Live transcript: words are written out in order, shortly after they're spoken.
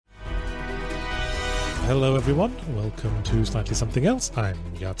hello everyone. Welcome to Slightly Something Else. I'm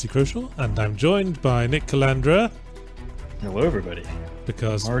Yahtzee Croshaw, and I'm joined by Nick Calandra. Hello, everybody.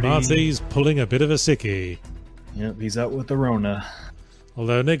 Because Marty's pulling a bit of a sickie. Yep, he's out with the Rona.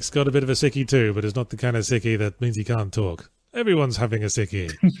 Although Nick's got a bit of a sickie too, but it's not the kind of sickie that means he can't talk. Everyone's having a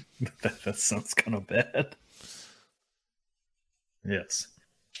sickie. that sounds kind of bad. Yes.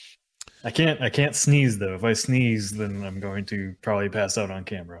 I can't sneeze though. If I sneeze, then I'm going to probably pass out on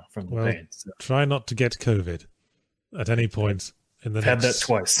camera from the pain. So. Try not to get COVID at any point in the next had that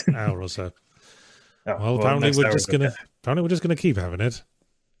twice. hour or so. Oh, well, apparently we're just gonna keep having it.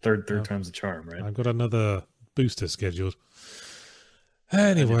 Third time's the charm, right? I've got another booster scheduled.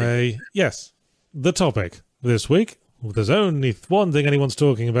 Anyway, yes, the topic this week. Well, there's only one thing anyone's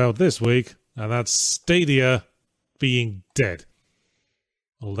talking about this week, and that's Stadia being dead.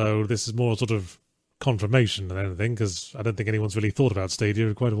 Although this is more sort of confirmation than anything, because I don't think anyone's really thought about Stadia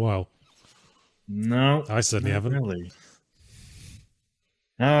in quite a while. No, I certainly haven't. Really.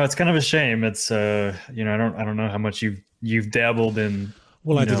 No, it's kind of a shame. It's I don't know how much you've dabbled in.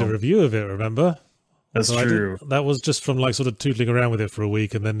 Well, I did a review of it. Remember? That's true. That was just from like sort of tootling around with it for a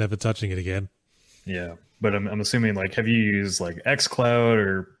week and then never touching it again. Yeah, but I'm assuming like have you used like xCloud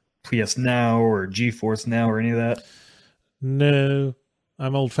or PS Now or GeForce Now or any of that? No.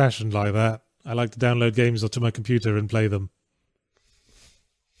 I'm old-fashioned like that. I like to download games onto my computer and play them.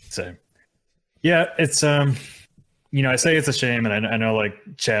 Same. Yeah, it's I say it's a shame, and I know like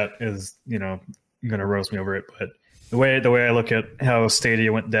chat is going to roast me over it, but the way I look at how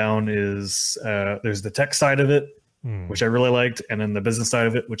Stadia went down is there's the tech side of it, which I really liked, and then the business side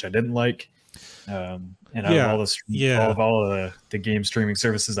of it, which I didn't like. And out of all of the game streaming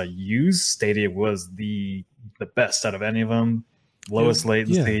services I use, Stadia was the best out of any of them. Lowest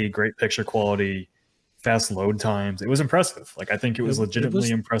latency, great picture quality, fast load times. It was impressive. Like I think it was legitimately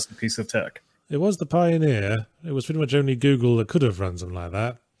impressive piece of tech. It was the pioneer. It was pretty much only Google that could have run something like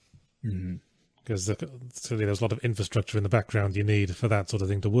that. Because certainly there's a lot of infrastructure in the background you need for that sort of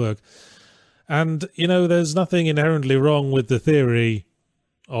thing to work. And, there's nothing inherently wrong with the theory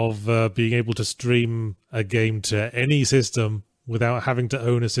of being able to stream a game to any system without having to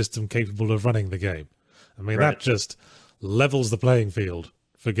own a system capable of running the game. I mean, that just levels the playing field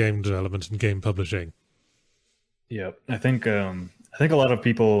for game development and game publishing. Yeah, I think a lot of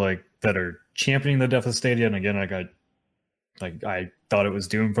people like that are championing the death of Stadia, and again, I thought it was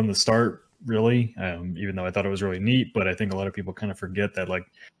doomed from the start, really. Even though I thought it was really neat, but I think a lot of people kind of forget that like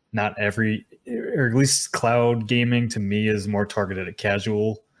not every, or at least cloud gaming to me is more targeted at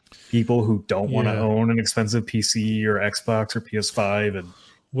casual people who don't want to own an expensive PC or Xbox or PS5 and.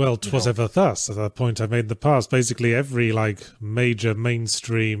 Well, 'twas ever thus. At that point I made in the past, basically every major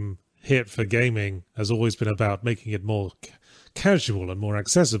mainstream hit for gaming has always been about making it more casual and more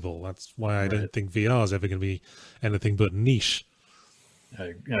accessible. That's why I don't think VR is ever going to be anything but niche.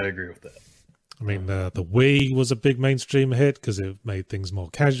 I agree with that. I mean, the Wii was a big mainstream hit because it made things more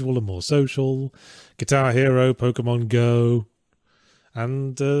casual and more social. Guitar Hero, Pokemon Go,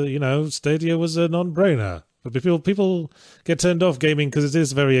 and Stadia was a non-brainer. But people get turned off gaming because it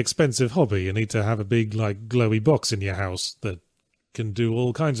is a very expensive hobby. You need to have a big, glowy box in your house that can do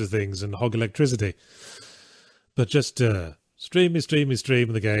all kinds of things and hog electricity. But just stream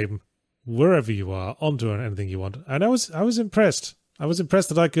the game wherever you are, onto anything you want. And I was impressed. I was impressed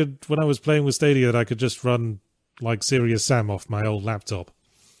that I could, when I was playing with Stadia, that I could just run Serious Sam off my old laptop.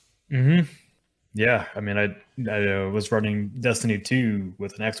 Mm-hmm. Yeah, I mean, I was running Destiny 2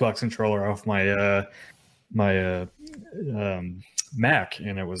 with an Xbox controller off my Mac,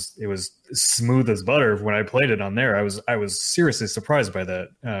 and it was smooth as butter when I played it on there. I was seriously surprised by that,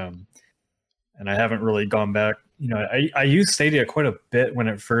 and I haven't really gone back. I used Stadia quite a bit when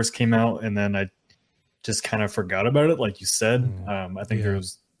it first came out, and then I just kind of forgot about it, like you said. I think there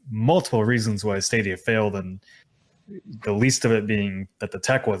was multiple reasons why Stadia failed, and the least of it being that the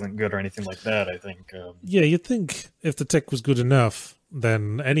tech wasn't good or anything like that. I think. You'd think if the tech was good enough,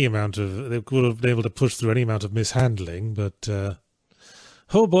 then they would have been able to push through any amount of mishandling, but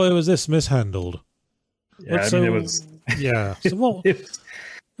oh boy, was this mishandled. Yeah, it was... Yeah, so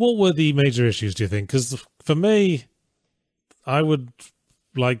what were the major issues, do you think? Because for me, I would,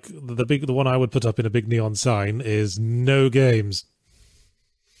 the one I would put up in a big neon sign is no games.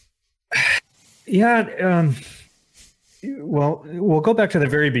 Yeah, well, we'll go back to the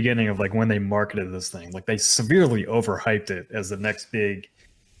very beginning of when they marketed this thing. They severely overhyped it as the next big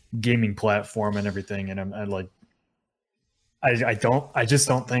gaming platform and everything. And I just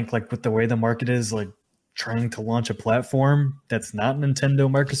don't think with the way the market is trying to launch a platform that's not Nintendo,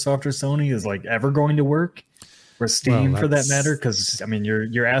 Microsoft, or Sony is ever going to work, or Steam for that matter. Because I mean,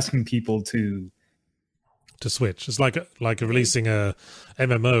 you're asking people to to Switch. It's like releasing a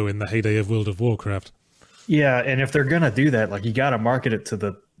MMO in the heyday of World of Warcraft. Yeah, and if they're gonna do that, like you got to market it to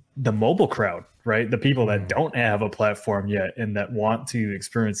the mobile crowd, right? The people that don't have a platform yet and that want to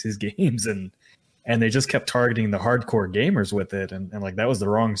experience his games, and they just kept targeting the hardcore gamers with it, and like that was the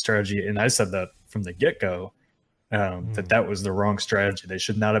wrong strategy. And I said that from the get go, that was the wrong strategy. They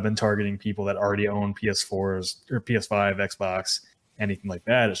should not have been targeting people that already own PS4s or PS5, Xbox, anything like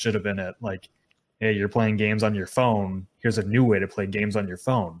that. It should have been at like, hey, you're playing games on your phone. Here's a new way to play games on your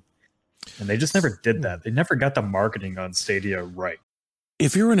phone. And they just never did that. They never got the marketing on Stadia right.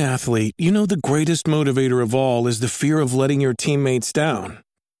 If you're an athlete, you know the greatest motivator of all is the fear of letting your teammates down.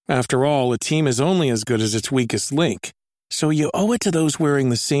 After all, a team is only as good as its weakest link. So you owe it to those wearing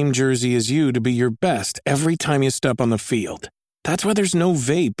the same jersey as you to be your best every time you step on the field. That's why there's no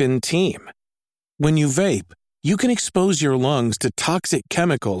vape in Team. When you vape, you can expose your lungs to toxic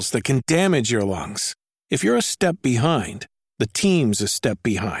chemicals that can damage your lungs. If you're a step behind, the team's a step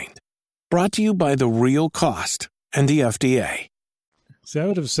behind. Brought to you by The Real Cost and the FDA. See, I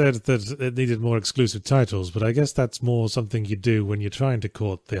would have said that it needed more exclusive titles, but I guess that's more something you do when you're trying to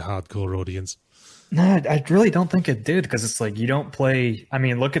court the hardcore audience. No, I really don't think it did, because it's like you don't play. I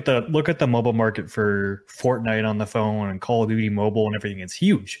mean, look at the mobile market for Fortnite on the phone and Call of Duty Mobile and everything. It's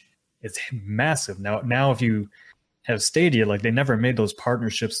huge. It's massive. Now if you have Stadia, like they never made those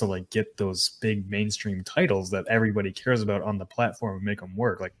partnerships to like get those big mainstream titles that everybody cares about on the platform and make them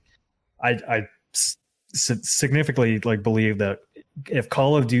work. Like I significantly like believe that if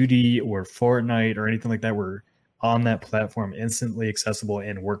Call of Duty or Fortnite or anything like that were on that platform, instantly accessible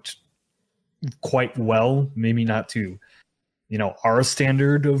and worked quite well, maybe not to our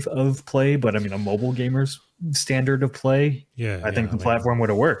standard of play, but I mean a mobile gamer's standard of play, I think the platform would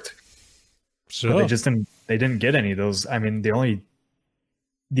have worked. Sure. But they didn't get any of those. I mean, the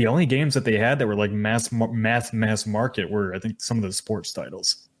only games that they had that were like mass market were, I think, some of the sports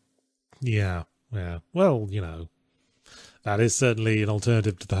titles. Yeah. Well, that is certainly an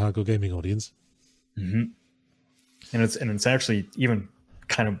alternative to the hardcore gaming audience. Mm-hmm. And it's actually even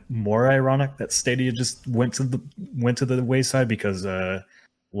kind of more ironic that Stadia just went to the wayside, because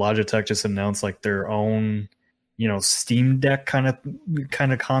Logitech just announced like their own Steam Deck kind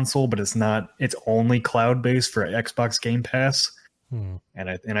of console, but it's only cloud based for Xbox Game Pass. And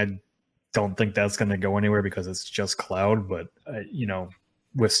I don't think that's going to go anywhere because it's just cloud. But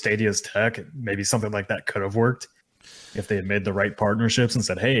with Stadia's tech, maybe something like that could have worked if they had made the right partnerships and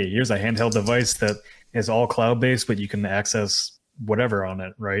said, hey, here's a handheld device that is all cloud based, but you can access whatever on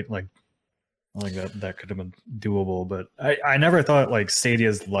it, right? Like I think that could have been doable. But I never thought like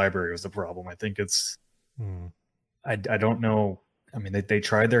Stadia's library was the problem. I think it's I don't know. I mean, they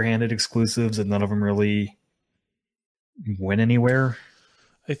tried their hand at exclusives and none of them really went anywhere.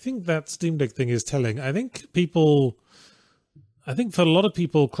 I think that Steam Deck thing is telling. I think for a lot of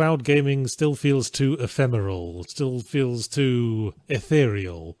people, cloud gaming still feels too ephemeral, still feels too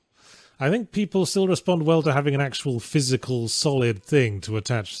ethereal. I think people still respond well to having an actual physical, solid thing to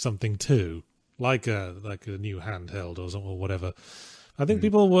attach something to, like a new handheld or whatever. I think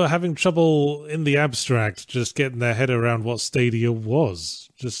people were having trouble in the abstract just getting their head around what Stadia was.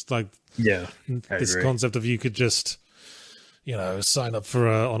 Just like this concept of you could just sign up for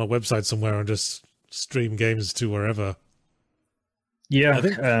on a website somewhere and just stream games to wherever. Yeah, I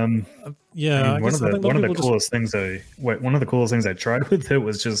think, one of the coolest things I tried with it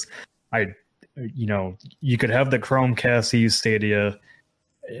was just you could have the Chromecast use Stadia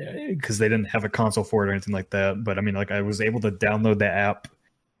because they didn't have a console for it or anything like that. But I mean, like I was able to download the app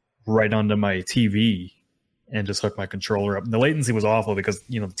right onto my TV and just hook my controller up. And the latency was awful because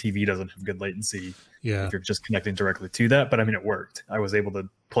the TV doesn't have good latency if you're just connecting directly to that. But I mean, it worked. I was able to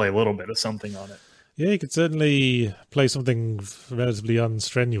play a little bit of something on it. Yeah, you could certainly play something relatively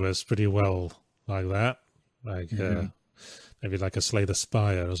unstrenuous pretty well like that. Like maybe like a Slay the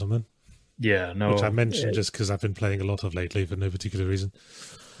Spire or something. Yeah, no. Which I mentioned just because I've been playing a lot of lately for no particular reason.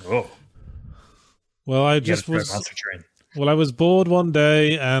 Oh. Well, I was bored one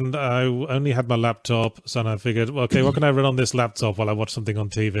day and I only had my laptop, so I figured, okay, what can I run on this laptop while I watch something on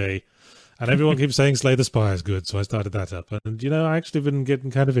TV? And everyone keeps saying Slay the Spire is good, so I started that up. And, I actually been getting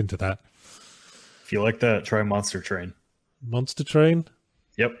kind of into that. If you like that, try Monster Train. Monster Train?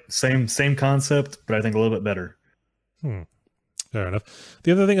 Yep, same concept, but I think a little bit better. Fair enough.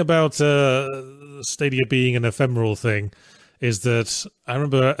 The other thing about Stadia being an ephemeral thing is that I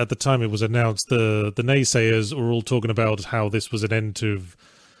remember at the time it was announced, the naysayers were all talking about how this was an end to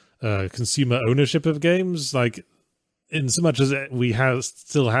consumer ownership of games, like in so much as we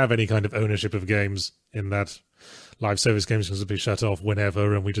still have any kind of ownership of games in that, live service games can be shut off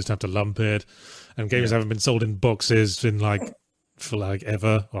whenever, and we just have to lump it. And games haven't been sold in boxes in for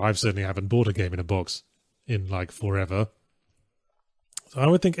ever. Or I've certainly haven't bought a game in a box in forever. So I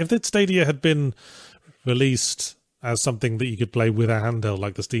would think if the Stadia had been released as something that you could play with a handheld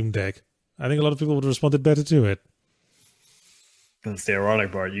like the Steam Deck, I think a lot of people would have responded better to it. That's the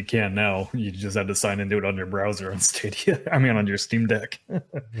ironic part. You can now. You just have to sign into it on your browser on Stadia. I mean, on your Steam Deck.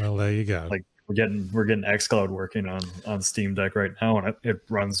 Well, there you go. We're getting xCloud working on Steam Deck right now, and it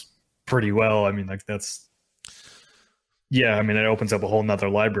runs pretty well. I mean, that's. Yeah, I mean, it opens up a whole nother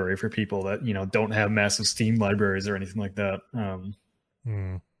library for people that don't have massive Steam libraries or anything like that.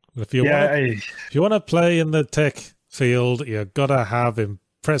 If you want to play in the tech field, you gotta have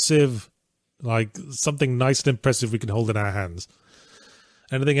impressive, something nice and impressive we can hold in our hands.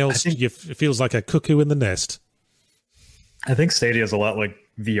 Anything else, it feels like a cuckoo in the nest. I think Stadia is a lot like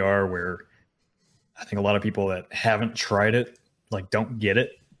VR, where I think a lot of people that haven't tried it don't get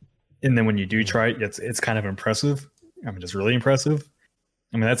it, and then when you do try it, it's kind of impressive. I mean, it's really impressive.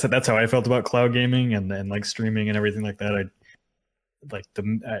 I mean, that's how I felt about cloud gaming and streaming and everything like that.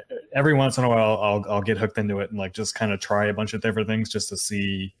 Every once in a while I'll get hooked into it and just kind of try a bunch of different things just to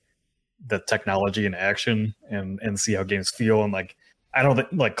see the technology in action and see how games feel. And I don't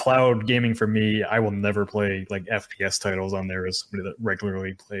think cloud gaming for me, I will never play FPS titles on there as somebody that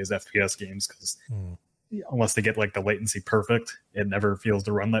regularly plays FPS games, because unless they get the latency perfect, it never feels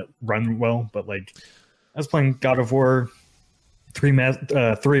to run well. But I was playing God of War 3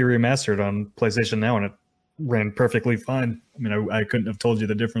 remastered on PlayStation Now, and it ran perfectly fine. I mean, I couldn't have told you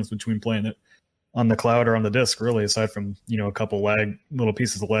the difference between playing it on the cloud or on the disc, really, aside from a couple little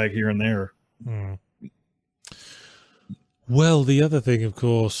pieces of lag here and there. Well, the other thing, of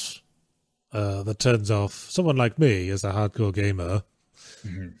course, that turns off someone like me as a hardcore gamer.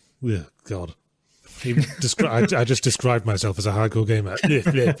 Yeah, God. I just described myself as a hardcore gamer.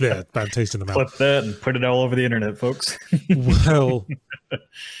 Bad taste in the mouth. Clip that and put it all over the internet, folks. Well,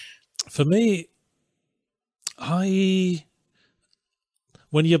 for me,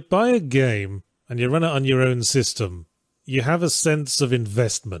 when you buy a game and you run it on your own system, you have a sense of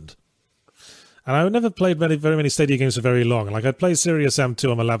investment. And I've never played very many Stadia games for very long. I'd play Serious Sam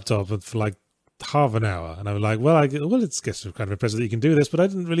 2 on my laptop for half an hour, and I was it's kind of impressive that you can do this, but I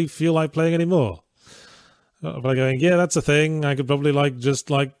didn't really feel like playing anymore. But going, yeah, that's a thing. I could probably just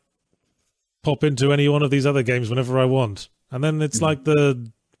pop into any one of these other games whenever I want. And then it's like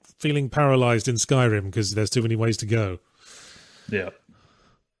the feeling paralyzed in Skyrim because there's too many ways to go. Yeah.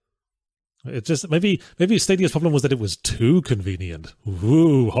 It just maybe Stadia's problem was that it was too convenient.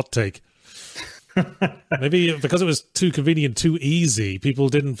 Ooh, hot take. Maybe because it was too convenient, too easy, people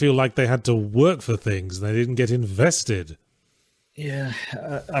didn't feel like they had to work for things and they didn't get invested. Yeah,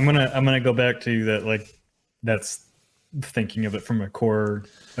 I'm gonna go back to that. That's thinking of it from a core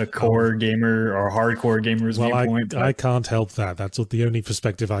gamer or hardcore gamer's viewpoint. I can't help that. That's the only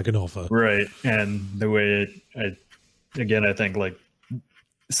perspective I can offer. Right, and the way I think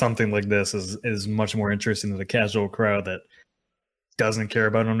something like this is much more interesting to the casual crowd that doesn't care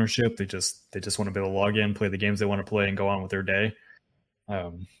about ownership. They just want to be able to log in, play the games they want to play, and go on with their day.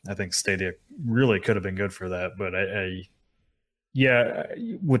 I think Stadia really could have been good for that, but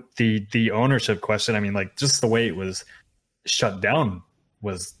with the ownership question, I mean, just the way it was shut down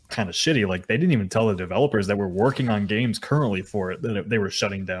was kind of shitty. They didn't even tell the developers that were working on games currently for it that they were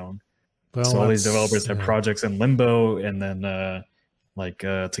shutting down. Well, so all these developers have projects in limbo, and then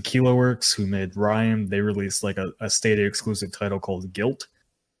Tequila Works, who made Rime, they released a Stadia exclusive title called Guilt.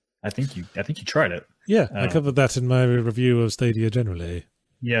 I think you tried it. Yeah, I covered that in my review of Stadia generally.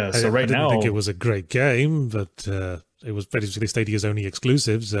 Yeah, so I didn't think it was a great game, but it was basically Stadia's only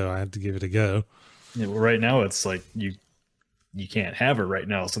exclusive, so I had to give it a go. Yeah, well, right now it's you can't have it right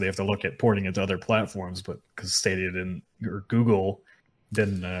now, so they have to look at porting it to other platforms, but because Stadia or Google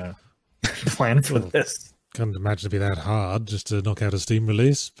didn't plan for this. Can't imagine it'd be that hard just to knock out a Steam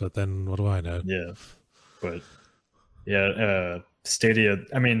release, but then what do I know? Yeah, but Stadia.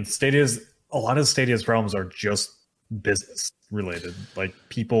 I mean, a lot of Stadia's problems are just business related.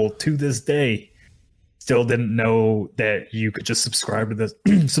 People to this day still didn't know that you could just subscribe to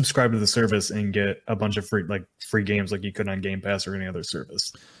the service and get a bunch of free games like you could on Game Pass or any other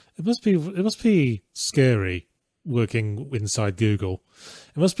service. It must be scary working inside Google.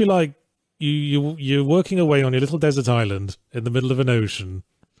 It must be like you're working away on your little desert island in the middle of an ocean,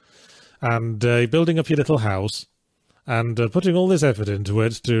 and building up your little house, and putting all this effort into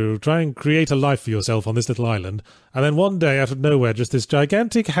it to try and create a life for yourself on this little island. And then one day, out of nowhere, just this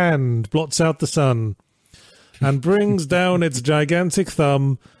gigantic hand blots out the sun and brings down its gigantic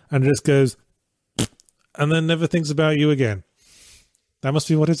thumb and just goes, and then never thinks about you again. That must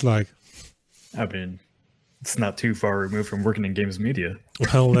be what it's like. I mean, it's not too far removed from working in games media.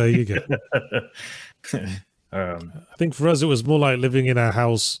 Well, there you go. I think for us, it was more like living in a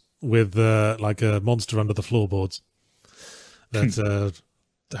house with like a monster under the floorboards that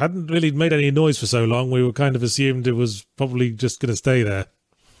hadn't really made any noise for so long. We were kind of assumed it was probably just going to stay there.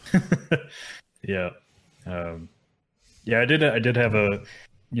 Yeah. I did have a,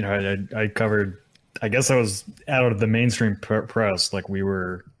 I covered, I guess I was out of the mainstream press, like we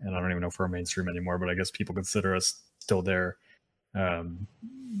were, and I don't even know if we're mainstream anymore, but I guess people consider us still there.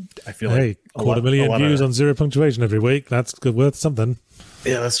 I feel like a quarter million views on zero punctuation every week. That's worth something.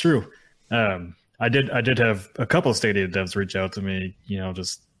 Yeah, that's true. I did have a couple of Stadia devs reach out to me,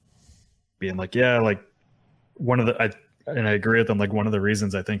 just being like, yeah, like I agree with them. Like one of the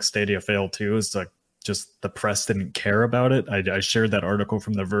reasons I think Stadia failed too is like just the press didn't care about it. I shared that article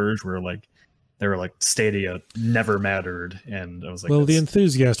from The Verge where like they were like Stadia never mattered, and I was like, well, the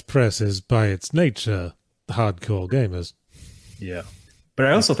enthusiast press is by its nature hardcore gamers. Yeah, but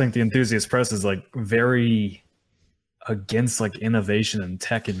I also think the enthusiast press is like very against like innovation and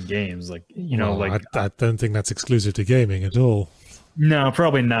tech in games. Like I don't think that's exclusive to gaming at all. No,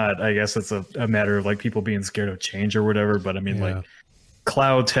 probably not. I guess it's a matter of like people being scared of change or whatever. But I mean, like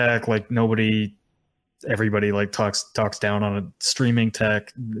cloud tech, like everybody like talks down on a streaming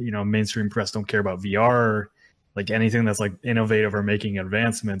tech. Mainstream press don't care about VR. Like anything that's like innovative or making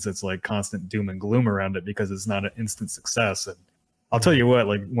advancements, it's like constant doom and gloom around it because it's not an instant success. And I'll tell you what,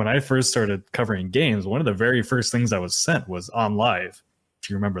 like when I first started covering games, one of the very first things I was sent was OnLive, if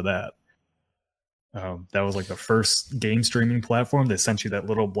you remember that. That was like the first game streaming platform. They sent you that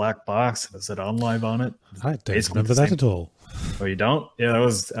little black box that said OnLive on it. I don't remember that at all. Oh, you don't? Yeah, that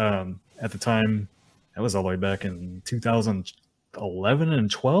was at the time. That was all the way back in 2011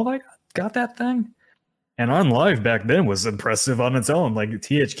 and 12. I got that thing. And OnLive back then was impressive on its own. Like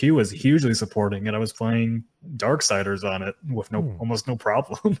THQ was hugely supporting it. I was playing Darksiders on it with almost no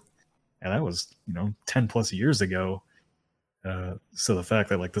problem. And that was 10 plus years ago. So the fact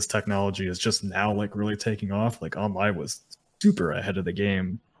that like this technology is just now like really taking off, like OnLive was super ahead of the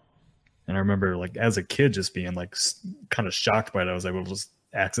game. And I remember like as a kid just being like kind of shocked by it. I was able to just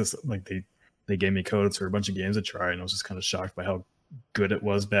access like they gave me codes for a bunch of games to try, and I was just kind of shocked by how good it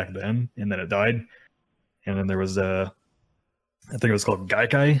was back then. And then it died. And then there was I think it was called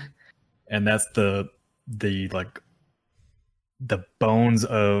Gaikai, and that's the bones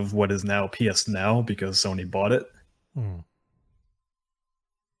of what is now PS Now because Sony bought it.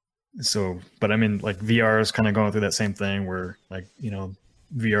 So, but I mean, like VR is kind of going through that same thing where like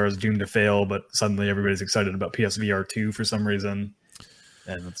VR is doomed to fail, but suddenly everybody's excited about PSVR 2 for some reason,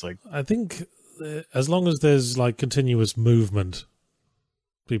 and it's like I think as long as there's like continuous movement,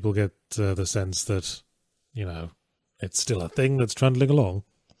 people get the sense that it's still a thing that's trundling along.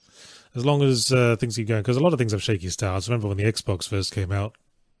 As long as things keep going, because a lot of things have shaky starts. Remember when the Xbox first came out,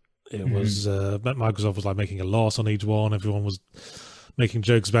 it was Microsoft was like making a loss on each one. Everyone was making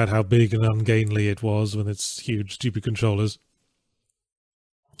jokes about how big and ungainly it was with its huge, stupid controllers,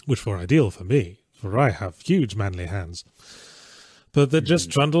 which were ideal for me, for I have huge, manly hands. But they just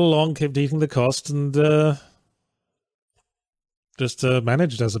trundle along, kept eating the cost, and just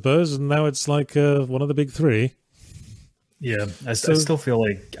managed, I suppose, and now it's like one of the big three. Yeah, I still feel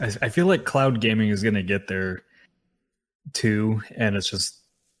like I feel like cloud gaming is going to get there too, and it's just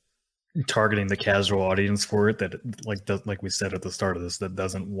targeting the casual audience for it that like we said at the start of this, that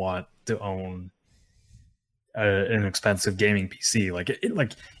doesn't want to own an expensive gaming PC. Like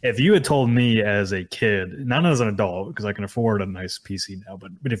if you had told me as a kid, not as an adult because I can afford a nice PC now,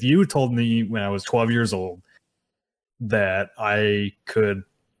 but if you told me when I was 12 years old that I could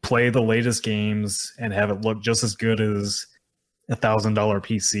play the latest games and have it look just as good as $1,000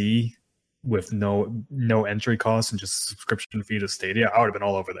 PC with no entry costs and just a subscription fee to Stadia, I would have been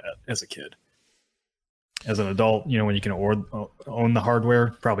all over that as a kid. As an adult, when you can own the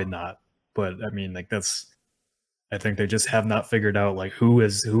hardware, probably not. But I mean, like I think they just have not figured out like who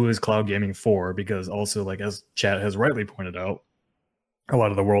is cloud gaming for, because also like as Chat has rightly pointed out, a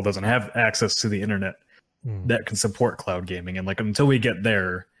lot of the world doesn't have access to the internet that can support cloud gaming, and like until we get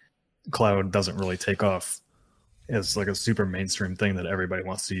there, cloud doesn't really take off as like a super mainstream thing that everybody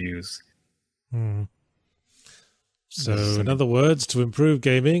wants to use. So in other words, to improve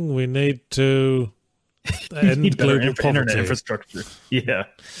gaming, we need to end global poverty. Internet infrastructure. Yeah,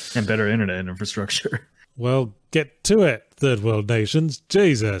 and better internet infrastructure. Well, get to it, third world nations.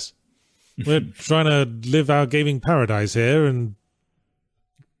 Jesus. We're trying to live our gaming paradise here, and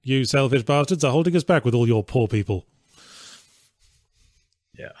you selfish bastards are holding us back with all your poor people.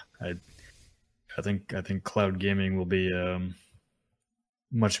 Yeah, I think cloud gaming will be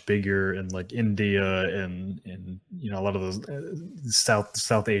much bigger in like India and a lot of those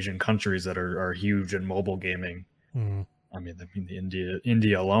South Asian countries that are huge in mobile gaming. Mm. I mean, the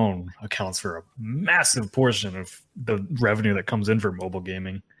India alone accounts for a massive portion of the revenue that comes in for mobile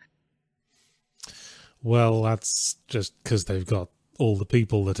gaming. Well, that's just because they've got all the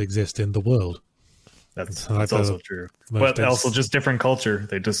people that exist in the world. That's like also true, but also just different culture.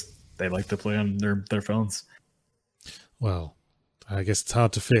 They like to play on their phones. Well, I guess it's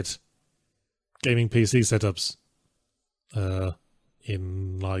hard to fit gaming PC setups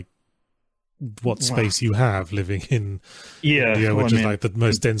in like what space you have living in India, which is like the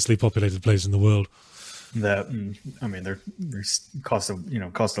most densely populated place in the world. That I mean, their cost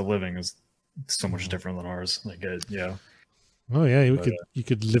of living is so much different than ours. Like, yeah. Oh yeah, you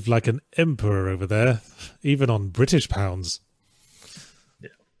could live like an emperor over there, even on British pounds.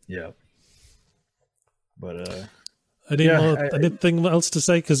 Yeah. But anything else to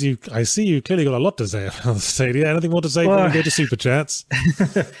say? Because I see you clearly got a lot to say about Stadia. Anything more to say before we go to super chats?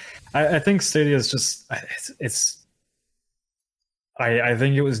 I think Stadia is just I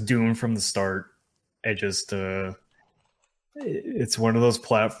think it was doomed from the start. It's one of those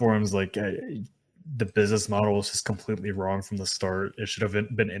platforms like the business model was just completely wrong from the start. It should have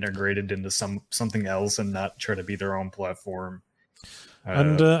been integrated into something else and not try to be their own platform.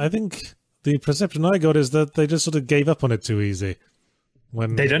 And I think the perception I got is that they just sort of gave up on it too easy.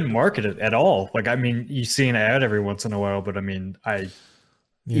 When they didn't market it at all. Like, I mean, you see an ad every once in a while, but I mean,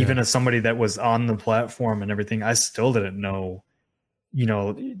 even as somebody that was on the platform and everything, I still didn't know.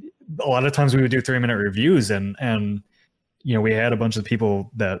 A lot of times we would do 3-minute reviews and we had a bunch of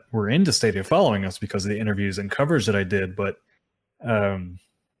people that were into Stadia following us because of the interviews and coverage that I did. But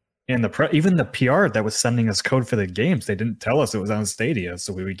even the PR that was sending us code for the games, they didn't tell us it was on Stadia.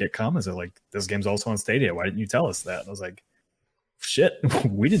 So we would get comments that like, this game's also on Stadia. Why didn't you tell us that? And I was like, shit,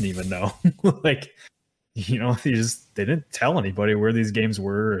 we didn't even know. Like, they didn't tell anybody where these games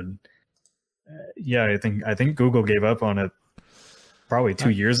were. And I think Google gave up on it probably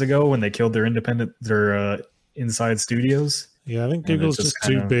 2 years ago when they killed their inside studios. Yeah, I think Google's just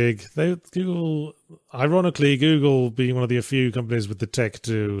too big. Ironically, Google being one of the few companies with the tech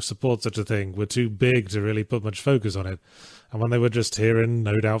to support such a thing, were too big to really put much focus on it. And when they were just hearing,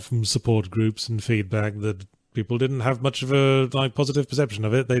 no doubt from support groups and feedback, that people didn't have much of a positive perception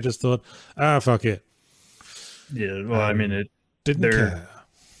of it, they just thought, fuck it. Yeah, well, I mean, it didn't care.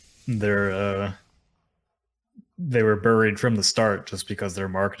 They were buried from the start just because their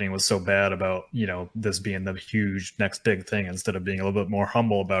marketing was so bad about, this being the huge next big thing, instead of being a little bit more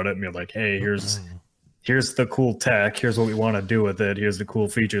humble about it and be like, hey, here's the cool tech, here's what we want to do with it, here's the cool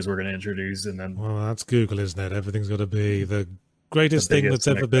features we're going to introduce. And then, well, that's Google, isn't it? Everything's got to be the greatest thing that's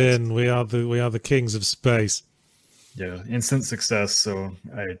ever been. We are the kings of space. Yeah, instant success. So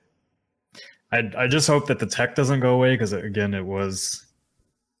I just hope that the tech doesn't go away, because again, it was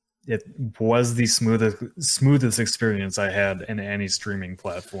the smoothest experience I had in any streaming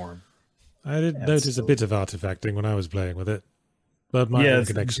platform. I did notice a bit of artifacting when I was playing with it, but my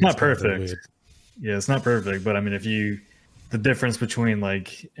it's not perfect. Yeah, it's not perfect, but I mean, the difference between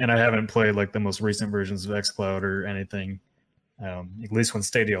and I haven't played like the most recent versions of xCloud or anything. At least when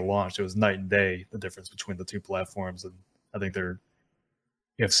Stadia launched, it was night and day, the difference between the two platforms. And I think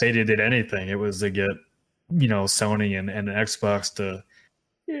if Stadia did anything, it was to get Sony and Xbox to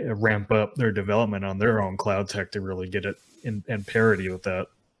ramp up their development on their own cloud tech to really get it in parity with that.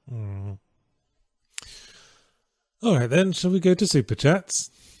 All right, then, shall we go to super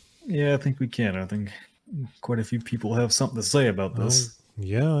chats? Yeah, I think we can. I think quite a few people have something to say about this.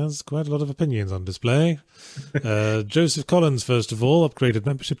 Yeah, there's quite a lot of opinions on display. Joseph Collins, first of all, upgraded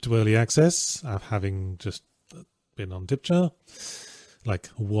membership to early access, having just been on Tipjar, like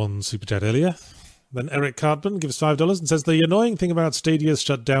one super chat earlier. Then Eric Cartman gives $5 and says, the annoying thing about Stadia's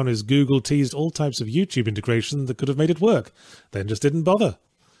shutdown is Google teased all types of YouTube integration that could have made it work, then just didn't bother.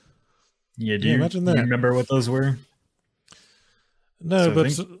 Yeah, do you imagine that? Do you remember what those were? No,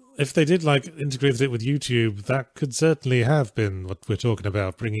 but if they did integrate it with YouTube, that could certainly have been what we're talking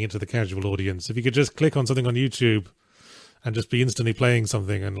about, bringing it to the casual audience. If you could just click on something on YouTube and just be instantly playing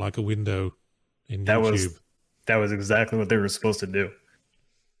something in like a window in YouTube. That was exactly what they were supposed to do.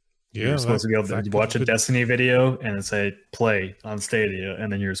 Yeah, you're supposed to be able to watch a Destiny video and then say play on Stadia,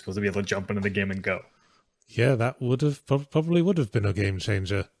 and then you're supposed to be able to jump into the game and go. Yeah, that would have probably would have been a game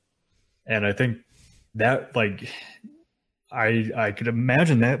changer. And I think that I could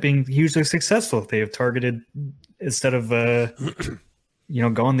imagine that being hugely successful if they have targeted instead of going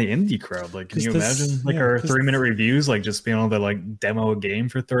the indie crowd. Like, can you imagine our 3-minute reviews just being able to demo a game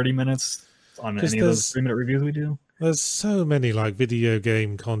for 30 minutes on 'Cause any of those 3-minute reviews we do. There's so many like video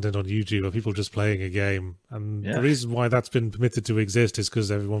game content on YouTube of people just playing a game, and Yeah. the reason why that's been permitted to exist is because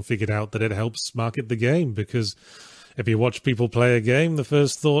everyone figured out that it helps market the game. Because if you watch people play a game, the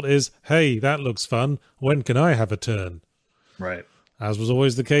first thought is, "Hey, that looks fun. When can I have a turn?" Right. As was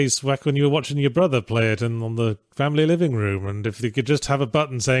always the case back when you were watching your brother play it on the family living room, and if you could just have a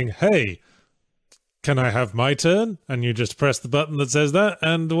button saying, "Hey, can I have my turn?" and you just press the button that says that,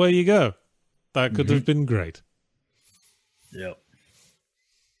 and away you go. That could have been great. Yep.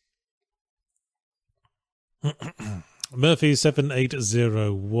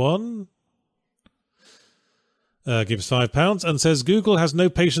 Murphy7801 gives £5 and says Google has no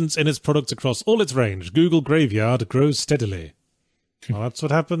patience in its products across all its range. Google Graveyard grows steadily. Well, that's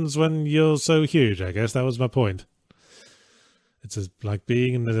what happens when you're so huge, I guess. That was my point. It's like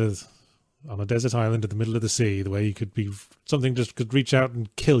being on a desert island in the middle of the sea, the way you could be, something just could reach out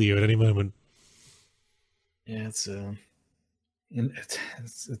and kill you at any moment. Yeah,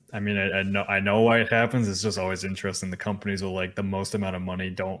 I mean, I know why it happens. It's just always interesting. The companies with like the most amount of money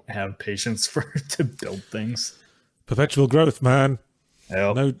don't have patience to build things. Perpetual growth, man.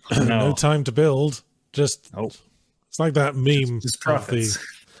 Yep. No time to build. Just it's like that meme. Just profits.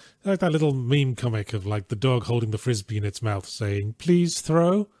 Like that little meme comic of like the dog holding the frisbee in its mouth, saying "Please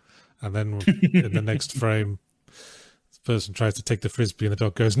throw," and then in the next frame, the person tries to take the frisbee, and the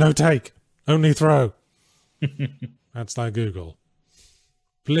dog goes, "No take, only throw." That's like Google.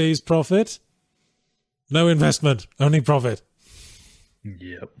 Please profit. No investment, only profit.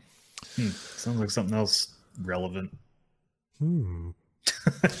 Yep. Sounds like something else relevant.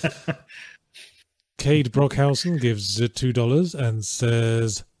 Cade Brockhausen gives $2 and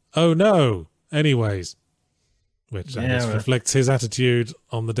says, "Oh no, anyways." Which I guess reflects his attitude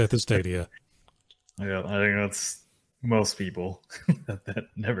on the death of Stadia. Yeah, I think that's most people that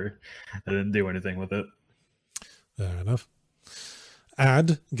didn't do anything with it. Fair enough.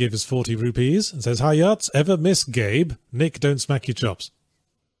 Ad gives 40 rupees and says, "Hi yachts, ever miss Gabe? Nick, don't smack your chops."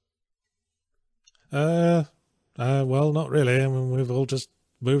 Well, not really. I mean, we've all just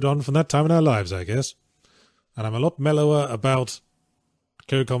moved on from that time in our lives, I guess. And I'm a lot mellower about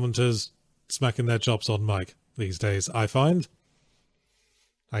co-commenters smacking their chops on mic these days, I find.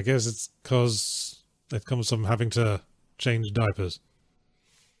 I guess it's because it comes from having to change diapers.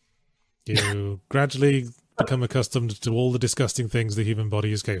 You gradually become accustomed to all the disgusting things the human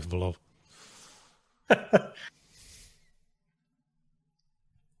body is capable of.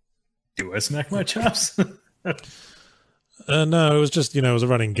 Do I smack my chops? No, it was just, it was a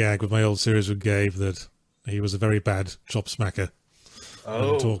running gag with my old series with Gabe that he was a very bad chop smacker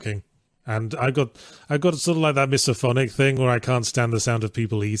when talking. And I got sort of like that misophonic thing where I can't stand the sound of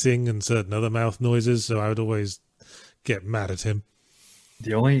people eating and certain other mouth noises, so I would always get mad at him.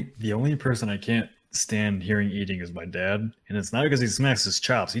 The only person I can't stand hearing eating is my dad, and it's not because he smacks his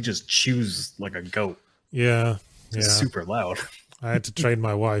chops. He just chews like a goat. Yeah. It's super loud. I had to train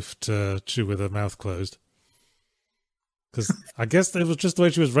my wife to chew with her mouth closed. Because I guess it was just the way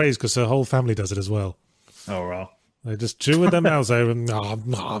she was raised, because her whole family does it as well. Oh, wow. They just chew with their mouths open.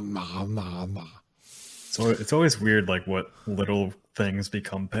 So it's always weird, like what little things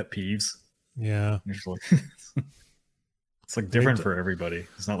become pet peeves. Yeah. Usually. It's like different for everybody.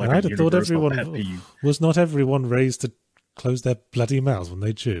 It's not like I'd have thought universal pet peeve. Was not everyone raised to close their bloody mouths when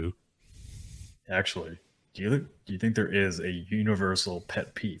they chew? Actually, do you think there is a universal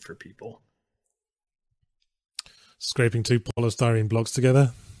pet peeve for people? Scraping two polystyrene blocks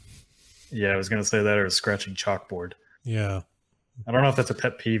together? Yeah, I was going to say that, or scratching chalkboard. Yeah. I don't know if that's a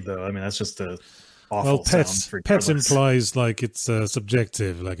pet peeve, though. I mean, that's just a awful sound for pets implies like it's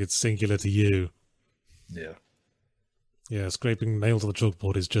subjective, like it's singular to you. Yeah. Yeah, scraping nails on the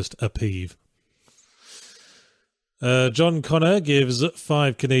chalkboard is just a peeve. John Connor gives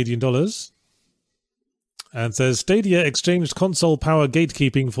 $5 Canadian and says, "Stadia exchanged console power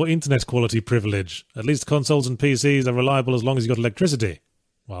gatekeeping for internet quality privilege. At least consoles and PCs are reliable as long as you got electricity."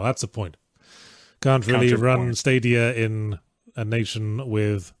 Well, that's a point. Can't really run Stadia in a nation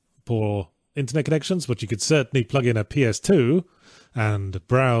with poor internet connections, but you could certainly plug in a PS2 and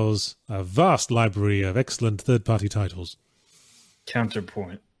browse a vast library of excellent third-party titles.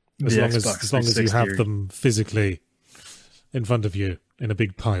 Counterpoint. As long as you have them physically in front of you in a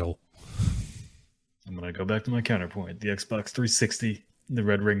big pile. I'm going to go back to my counterpoint. The Xbox 360, the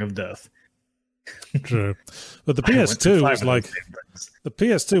Red Ring of Death. True. But the PS2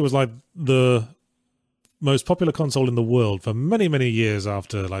 was like the most popular console in the world for many, many years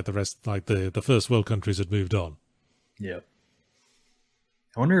after like the rest, like the first world countries had moved on. Yeah.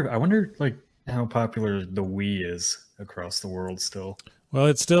 I wonder like how popular the Wii is across the world still. Well,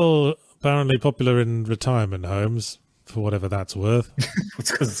 it's still Apparently popular in retirement homes, for whatever that's worth. It's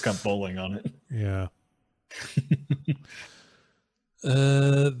because it's got bowling on it. Yeah.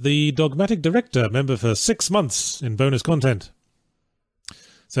 The Dogmatic Director, member for 6 months in bonus content,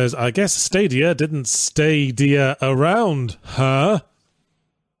 says, I guess Stadia didn't stay dear around, huh?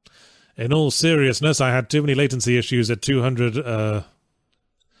 In all seriousness, I had too many latency issues at 200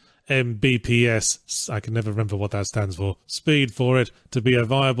 Mbps, I can never remember what that stands for, speed for it to be a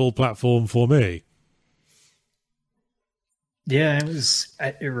viable platform for me. Yeah,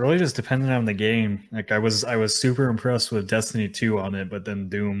 it really just depended on the game. Like I was super impressed with Destiny 2 on it, but then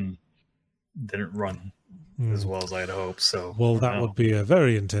Doom didn't run as well as I'd hoped. So well, that would be a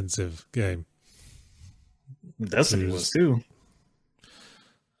very intensive game. Destiny was too.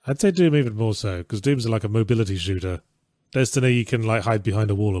 I'd say Doom even more so, because Doom's like a mobility shooter. Destiny, you can like hide behind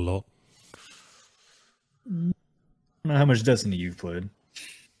a wall a lot. I don't know how much Destiny you've played.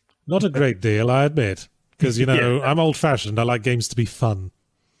 Not a great deal, I admit. Because, you know, yeah. I'm old-fashioned. I like games to be fun.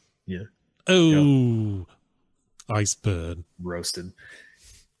 Yeah. Oh, yeah. Ice burn. Roasted.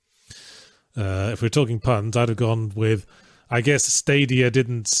 If we're talking puns, I'd have gone with, I guess Stadia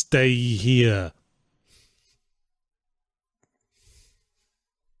didn't stay here.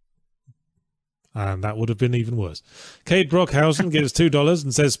 And that would have been even worse. Kate Brockhausen gives $2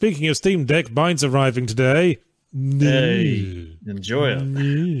 and says, speaking of Steam Deck, mine's arriving today. Hey, enjoy it.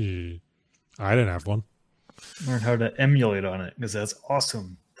 No. I don't have one. Learn how to emulate on it, because that's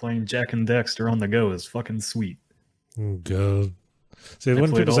awesome. Playing Jack and Dexter on the go is fucking sweet. Oh, God. See,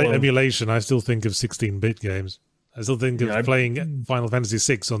 when people say emulation, I still think of 16-bit games. I still think of playing Final Fantasy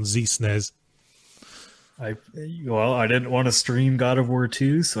VI on Z-SNES. I didn't want to stream God of War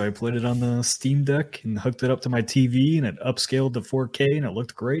 2, so I played it on the Steam Deck and hooked it up to my TV, and it upscaled to 4K, and it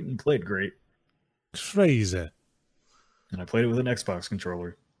looked great and played great. Crazy. And I played it with an Xbox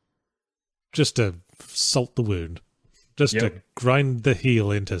controller. Just to salt the wound. Just to grind the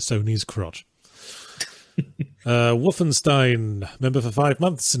heel into Sony's crotch. Wolfenstein, member for 5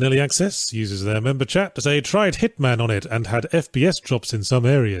 months in early access, uses their member chat to say, tried Hitman on it and had FPS drops in some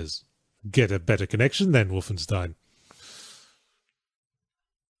areas. Get a better connection then, Wolfenstein.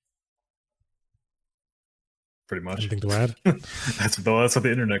 Pretty much. Anything to add? That's what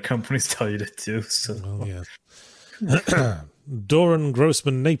the internet companies tell you to do. So. Well, yeah. Doran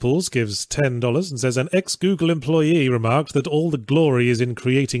Grossman Naples gives $10 and says an ex-Google employee remarked that all the glory is in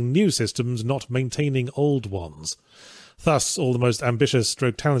creating new systems, not maintaining old ones. Thus, all the most ambitious,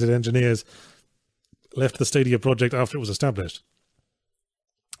 talented engineers left the Stadia project after it was established.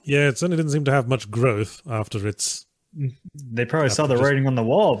 Yeah, it certainly didn't seem to have much growth after its... They probably saw the writing on the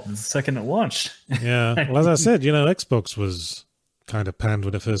wall the second it launched. Yeah, well, as I said, Xbox was kind of panned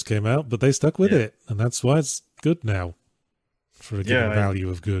when it first came out, but they stuck with it, and that's why it's good now. For a given value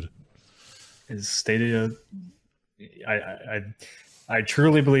of good. Is Stadia... I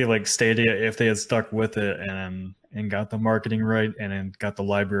truly believe like Stadia, if they had stuck with it and got the marketing right and got the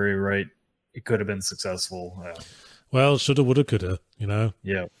library right, it could have been successful. Well, shoulda, woulda, coulda,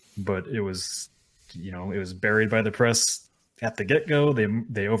 Yeah, but it was, it was buried by the press at the get-go. They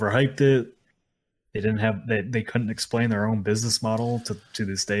overhyped it. They didn't have... They couldn't explain their own business model to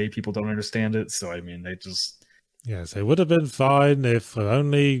this day. People don't understand it. So, I mean, they just... Yes, it would have been fine if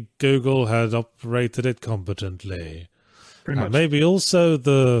only Google had operated it competently. Pretty much. Maybe also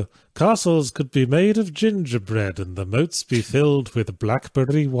the castles could be made of gingerbread and the moats be filled with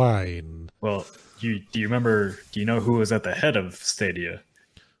blackberry wine. Well, do you know who was at the head of Stadia?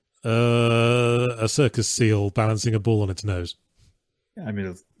 A circus seal balancing a ball on its nose. I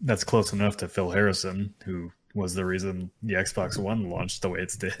mean, that's close enough to Phil Harrison, who was the reason the Xbox One launched the way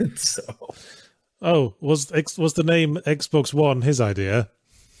it did, so... Oh, was the name Xbox One his idea?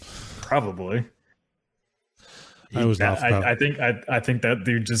 Probably. I was laughing about. I think that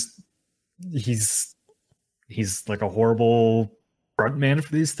dude just he's like a horrible front man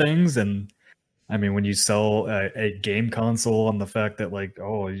for these things. And I mean, when you sell a game console on the fact that like,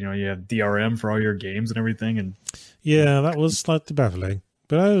 you have DRM for all your games and everything, and yeah, that was slightly baffling.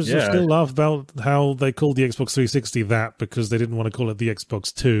 But I was still laugh about how they called the Xbox 360 that because they didn't want to call it the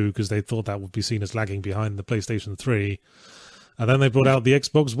Xbox 2 because they thought that would be seen as lagging behind the PlayStation 3. And then they brought out the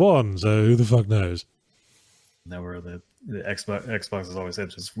Xbox One, so who the fuck knows? That were the Xbox has always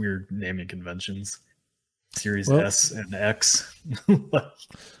had just weird naming conventions. Series S and X. But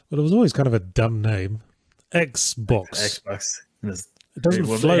it was always kind of a dumb name. Xbox. It doesn't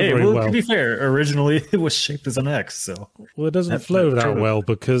flow very well. To be fair, originally it was shaped as an X, so... Well, it doesn't flow that well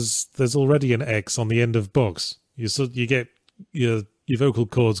because there's already an X on the end of box. You get... Your vocal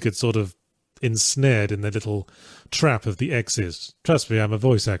cords get sort of ensnared in their little trap of the X's. Trust me, I'm a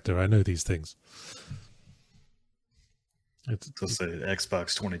voice actor. I know these things. To say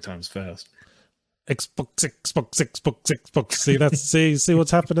Xbox 20 times fast. Xbox. See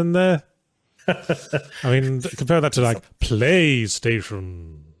what's happening there? I mean, compare that to like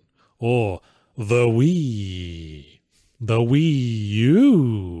PlayStation or the Wii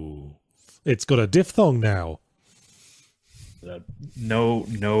U. It's got a diphthong now. No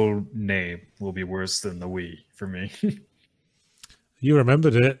name will be worse than the Wii for me. You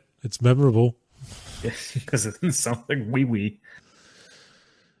remembered it. It's memorable. Because it sounds like wee.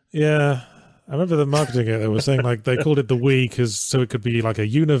 Yeah. I remember them marketing it. They were saying like they called it the Wii so it could be like a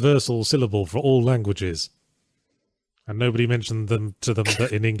universal syllable for all languages. And nobody mentioned to them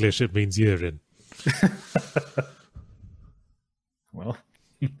that in English it means urine. Well,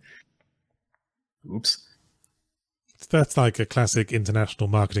 oops. That's like a classic international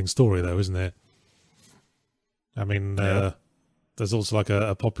marketing story, though, isn't it? I mean, there's also like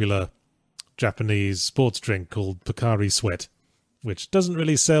a popular Japanese sports drink called Pocari Sweat, which doesn't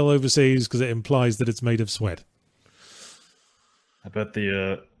really sell overseas because it implies that it's made of sweat. I bet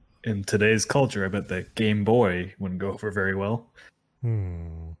in today's culture, I bet the Game Boy wouldn't go over very well.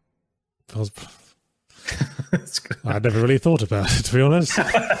 I never really thought about it, to be honest.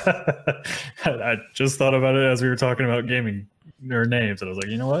 I just thought about it as we were talking about gaming or names, and I was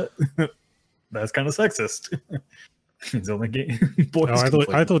like, you know what? That's kind of sexist. It's only Game Boys. Oh,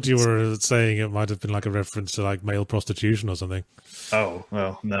 I thought you were saying it might have been like a reference to like male prostitution or something. Oh,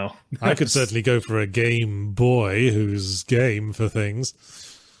 well, no. I could certainly go for a Game Boy who's game for things.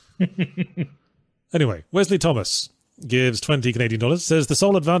 Anyway, Wesley Thomas gives 20 Canadian dollars, says the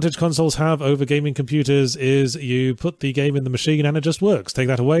sole advantage consoles have over gaming computers is you put the game in the machine and it just works. Take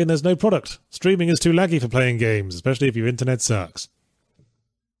that away and there's no product. Streaming is too laggy for playing games, especially if your internet sucks.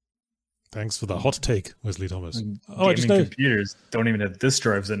 Thanks for the hot take, Wesley Thomas. I just know computers don't even have disk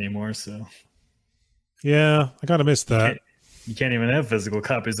drives anymore, so... Yeah, I kind of missed that. You can't even have physical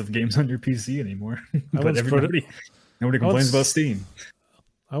copies of games on your PC anymore. But nobody complains about Steam.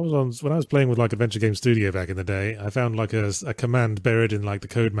 When I was playing with like Adventure Game Studio back in the day, I found like a command buried in like the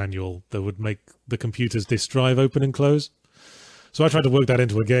code manual that would make the computer's disk drive open and close. So I tried to work that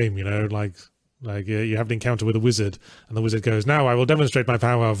into a game, you know, like you have an encounter with a wizard, and the wizard goes, "Now I will demonstrate my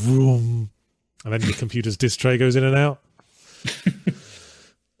power," vroom, and then your computer's disk tray goes in and out.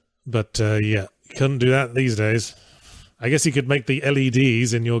 But yeah, you couldn't do that these days. I guess you could make the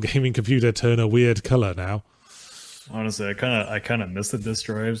LEDs in your gaming computer turn a weird color now. Honestly, I kind of miss the disk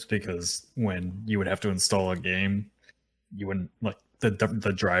drives because when you would have to install a game, you wouldn't like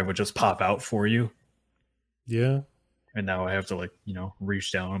the drive would just pop out for you. Yeah. And now I have to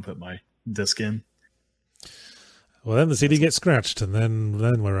reach down and put my disc in. Well, then the CD gets scratched, and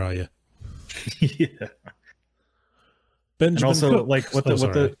then where are you? Yeah. Benjamin and also, Cook. like, why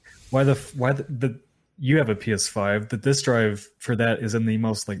the you have a PS5? The disk drive for that is in the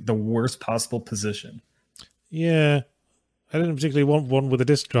most the worst possible position. Yeah, I didn't particularly want one with a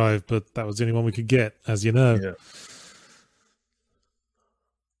disk drive, but that was the only one we could get, as you know. Yeah.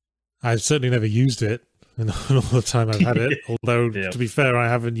 I've certainly never used it in all the time I've had it, although, to be fair, I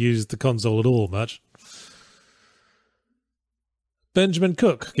haven't used the console at all much. Benjamin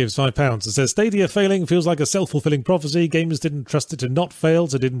Cook gives £5 and says, Stadia failing feels like a self-fulfilling prophecy. Gamers didn't trust it to not fail,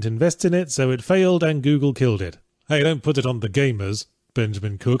 so didn't invest in it, so it failed and Google killed it. Hey, don't put it on the gamers,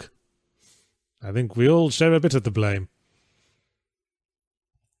 Benjamin Cook. I think we all share a bit of the blame.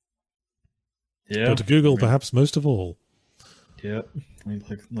 Yeah. But Google, perhaps most of all. Yeah.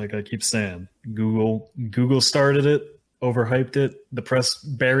 Like I keep saying, Google started it, overhyped it, the press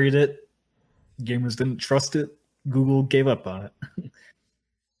buried it, gamers didn't trust it, Google gave up on it.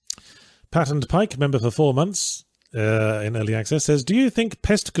 Pat and Pike, member for 4 months in early access, says, do you think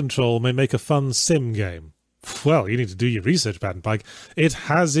Pest Control may make a fun sim game? Well, you need to do your research, Pat and Pike. It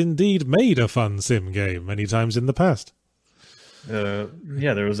has indeed made a fun sim game many times in the past. Yeah,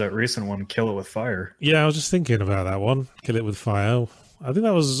 there was that recent one, Kill It With Fire. Yeah, I was just thinking about that one, Kill It With Fire. I think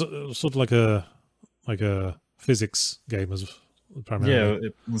that was sort of like a physics game as primarily. Yeah,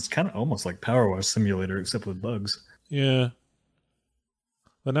 it was kind of almost like Power Wash Simulator, except with bugs. Yeah.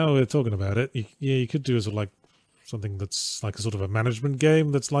 But now we're talking about it, you could do sort of like something that's like a sort of a management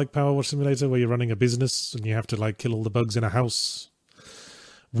game that's like Power Wash Simulator, where you're running a business and you have to kill all the bugs in a house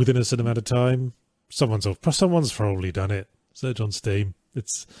within a certain amount of time. Someone's probably done it. Search on Steam. It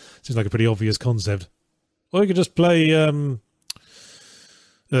seems like a pretty obvious concept. Or you could just play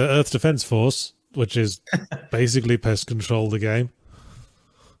Earth Defense Force, which is basically Pest Control the game.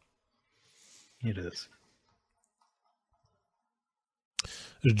 It is.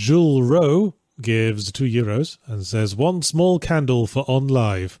 Jewel Rowe gives €2 and says, one small candle for On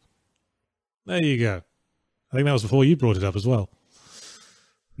Live. There you go. I think that was before you brought it up as well.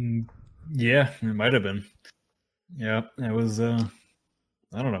 Yeah, it might have been. Yeah, it was. I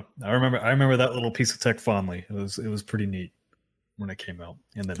don't know. I remember that little piece of tech fondly. It was pretty neat when it came out.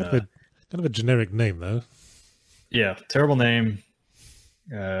 And then Kind of a generic name, though. Yeah, terrible name.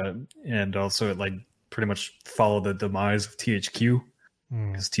 And also it like pretty much followed the demise of THQ,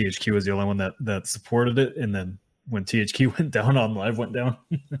 because THQ was the only one that supported it, and then when THQ went down, On Live went down.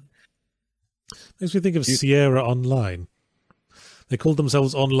 Makes me think of Sierra Online. They called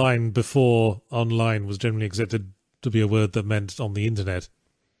themselves Online before online was generally accepted to be a word that meant on the internet.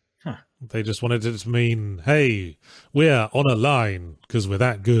 Huh. They just wanted it to mean, hey, we're on a line because we're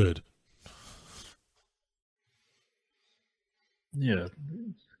that good. Yeah.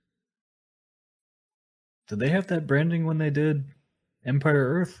 Did they have that branding when they did Empire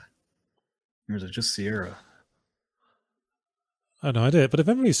Earth? Or was it just Sierra? I have no idea, but if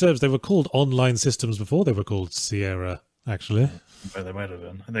memory serves, they were called Online Systems before they were called Sierra, actually. They might have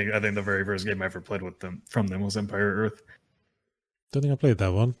been. I think the very first game I ever played with them from them was Empire Earth. Don't think I played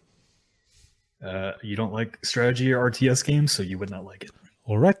that one. You don't like strategy or RTS games, so you would not like it.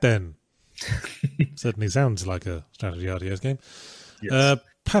 All right, then. Certainly sounds like a strategy RTS game. Yes.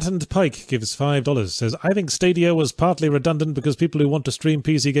 Patent Pike gives $5, says, I think Stadia was partly redundant because people who want to stream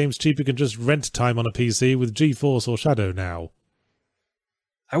PC games cheaper can just rent time on a PC with GeForce or Shadow now.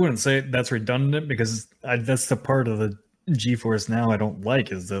 I wouldn't say that's redundant, because that's the part of the GeForce Now I don't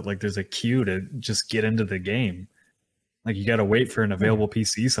like, is that like there's a queue to just get into the game. Like you got to wait for an available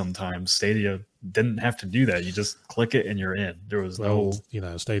PC sometimes. Stadia didn't have to do that. You just click it and you're in. There was no...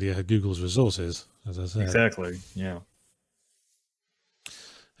 Stadia had Google's resources, as I said. Exactly, yeah.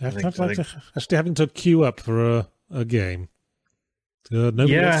 Actually having to queue up for a game.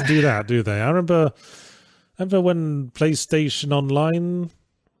 Nobody wants to do that, do they? I remember when PlayStation Online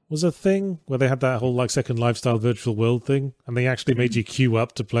was a thing, where they had that whole like Second Lifestyle virtual world thing, and they actually made you queue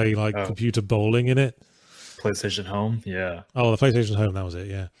up to play like computer bowling in it. PlayStation Home, yeah. Oh, the PlayStation Home, that was it,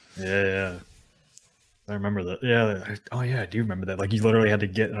 yeah. Yeah. I remember that. Yeah. Oh, yeah, I do remember that. Like, you literally had to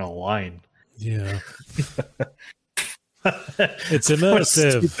get in a line. Yeah. It's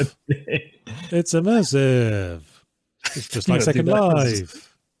immersive. It's immersive. It's just like Second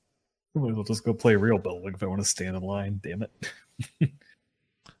Life. We'll just go play real bowling if I want to stand in line. Damn it.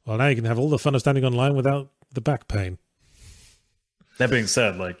 Well, now you can have all the fun of standing online without the back pain. That being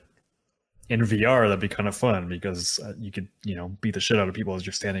said, like in VR, that'd be kind of fun because you could, beat the shit out of people as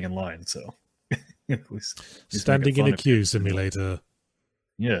you're standing in line. So at least standing in a queue simulator.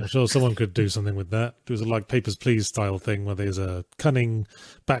 Yeah, I'm sure someone could do something with that. Do a like Papers, Please style thing where there's a cunning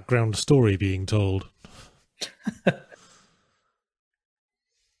background story being told.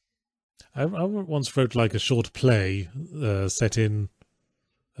 I once wrote like a short play set in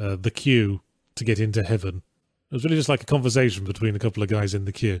the queue to get into heaven. It was really just like a conversation between a couple of guys in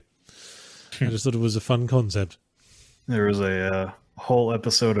the queue. I just thought it was a fun concept. There was a whole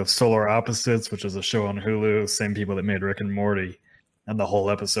episode of Solar Opposites, which is a show on Hulu, same people that made Rick and Morty, and the whole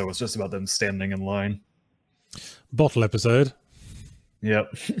episode was just about them standing in line. Bottle episode.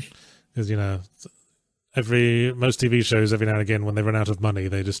 Yep. Because, most TV shows, every now and again, when they run out of money,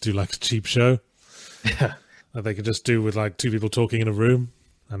 they just do like a cheap show. Yeah. That they could just do with like two people talking in a room,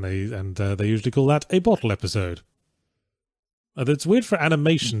 and they usually call that a bottle episode. It's weird for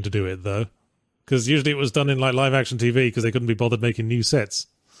animation to do it though, because usually it was done in like live action TV because they couldn't be bothered making new sets.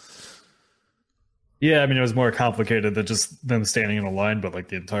 Yeah, I mean it was more complicated than just them standing in a line, but like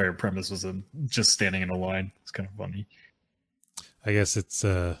the entire premise was them just standing in a line. It's kind of funny. I guess it's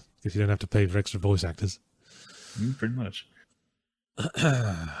if you don't have to pay for extra voice actors. Pretty much.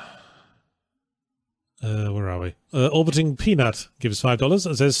 Where are we? Orbiting Peanut gives $5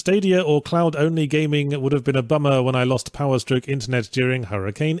 and says, Stadia or cloud-only gaming would have been a bummer when I lost power stroke internet during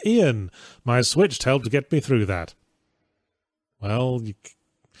Hurricane Ian. My Switch helped get me through that. Well,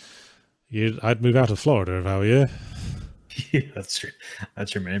 I'd move out of Florida if I were you. Yeah, that's true.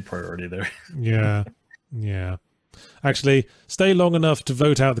 That's your main priority there. Yeah. Actually, stay long enough to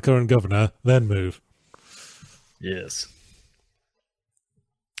vote out the current governor, then move. Yes.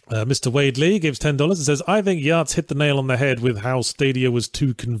 Mr. Wade Lee gives $10 and says, I think Yachts hit the nail on the head with how Stadia was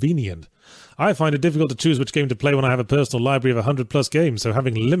too convenient. I find it difficult to choose which game to play when I have a personal library of 100+ games, so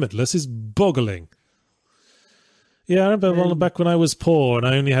having Limitless is boggling. Yeah, I remember back when I was poor and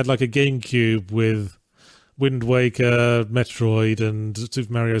I only had like a GameCube with Wind Waker, Metroid, and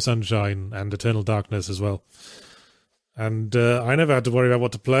Super Mario Sunshine, and Eternal Darkness as well. And I never had to worry about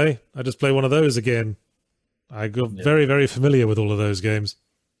what to play. I just play one of those again. I got very, very familiar with all of those games.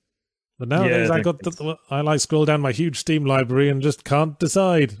 But nowadays, I like scroll down my huge Steam library and just can't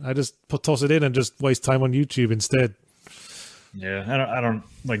decide. I just toss it in and just waste time on YouTube instead. Yeah, I don't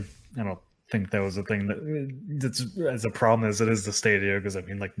think that was a thing that's as a problem as it is the Stadia, because I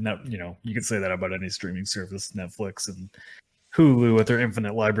mean, like, you could say that about any streaming service, Netflix and Hulu with their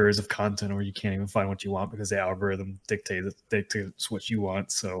infinite libraries of content, where you can't even find what you want because the algorithm dictates what you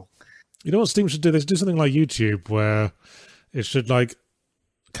want. So, you know what Steam should do? They should do something like YouTube, where it should like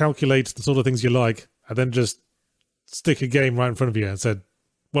calculate the sort of things you like, and then just stick a game right in front of you and said,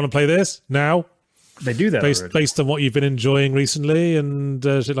 "Want to play this now?" They do that based on what you've been enjoying recently and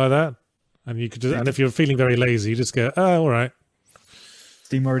shit like that. And you could, and if you're feeling very lazy, you just go, "Oh, all right."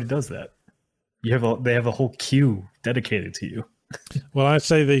 Steam already does that. They have a whole queue dedicated to you. Well, I'd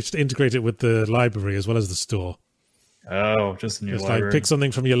say they should integrate it with the library as well as the store. Oh, just in your library. Like pick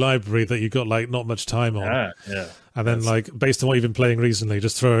something from your library that you've got like not much time on. Yeah. And then like based on what you've been playing recently,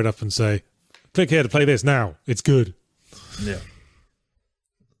 just throw it up and say, "Click here to play this now. It's good." Yeah.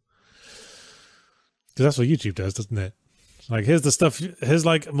 Because that's what YouTube does, doesn't it? Like, here's the stuff. Here's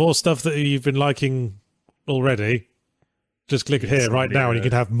like more stuff that you've been liking already. Just click here right now, and you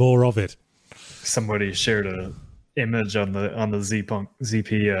can have more of it. Somebody shared a image on the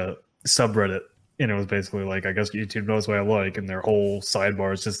ZP subreddit, and it was basically like, I guess YouTube knows what I like, and their whole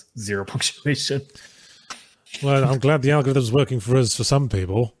sidebar is just 0 punctuation. Well, I'm glad the algorithm's working for us for some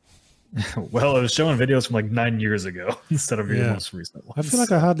people. Well, it was showing videos from like 9 years ago instead of your most recent ones. I feel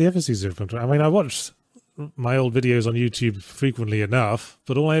like I hardly ever see 0 punctuation. I mean, I watched my old videos on YouTube frequently enough,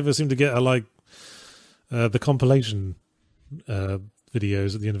 but all I ever seem to get are like the compilation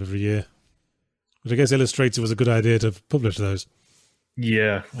videos at the end of every year, which I guess illustrates it was a good idea to publish those.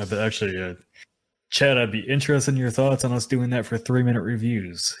 Yeah, but actually, Chad, I'd be interested in your thoughts on us doing that for 3-minute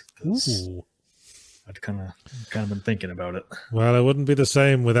reviews. Ooh. I'd kind of been thinking about it. Well, it wouldn't be the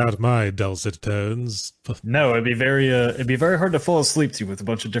same without my dulcet tones. No, it'd be very hard to fall asleep to with a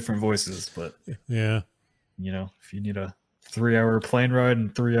bunch of different voices. But yeah, if you need a 3-hour plane ride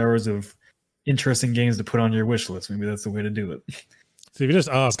and 3 hours of interesting games to put on your wish list, maybe that's the way to do it. So if you just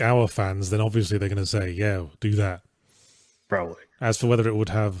ask our fans, then obviously they're going to say, "Yeah, do that." Probably. As for whether it would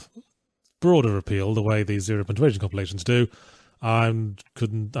have broader appeal the way these 0 punctuation compilations do, I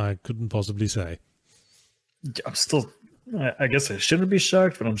couldn't possibly say. I'm still, I guess I shouldn't be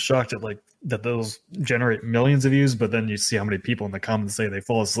shocked, but I'm shocked at that those generate millions of views, but then you see how many people in the comments say they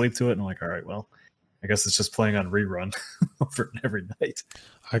fall asleep to it, and I'm like, all right, well, I guess it's just playing on rerun over every night.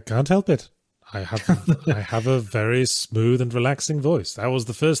 I can't help it. I have a very smooth and relaxing voice. That was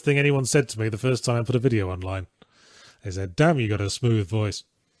the first thing anyone said to me the first time I put a video online. They said, "Damn, you got a smooth voice."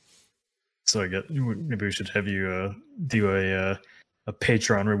 So maybe we should have you do a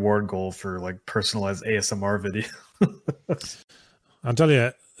Patreon reward goal for like personalized ASMR video. I'll tell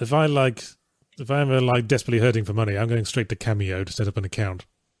you, if I'm ever desperately hurting for money, I'm going straight to Cameo to set up an account.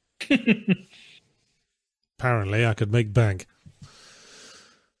 Apparently, I could make bank.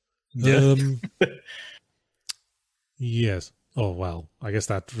 Yeah. Yes. Oh well, I guess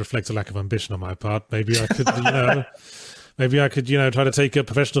that reflects a lack of ambition on my part. Maybe I could, try to take up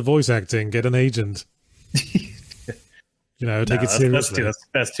professional voice acting, get an agent. Take it seriously.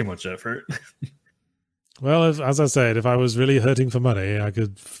 That's too much effort. Well, as I said, if I was really hurting for money, I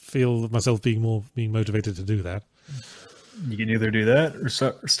could feel myself being motivated to do that. You can either do that or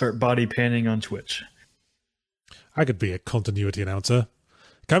start body panning on Twitch. I could be a continuity announcer.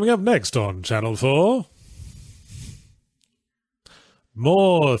 Coming up next on Channel 4,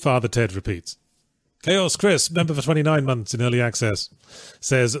 more Father Ted repeats. Chaos Chris, member for 29 months in early access,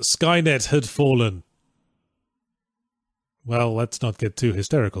 says Skynet had fallen. Well, let's not get too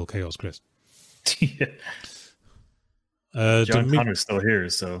hysterical, Chaos Chris. Yeah. John Connor's still here,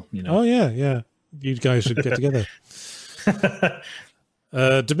 so, Oh, yeah. You guys should get together.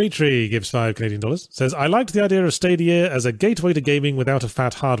 Dimitri gives $5 says, I liked the idea of Stadia as a gateway to gaming without a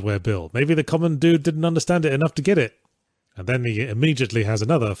fat hardware bill. Maybe the common dude didn't understand it enough to get it. And then he immediately has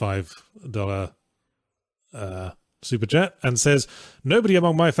another $5 super chat and says, nobody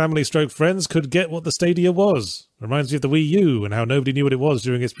among my family stroke friends could get what the Stadia was. Reminds me of the Wii U and how nobody knew what it was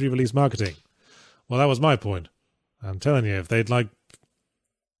during its pre-release marketing. Well, that was my point. I'm telling you, if they'd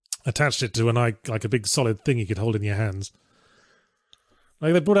attached it to a big solid thing you could hold in your hands.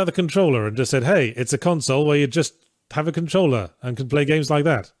 Like they brought out the controller and just said, hey, it's a console where you just have a controller and can play games like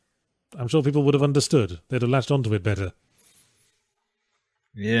that. I'm sure people would have understood. They'd have latched onto it better.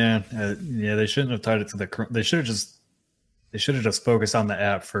 Yeah, they shouldn't have tied it to the. They should have just focused on the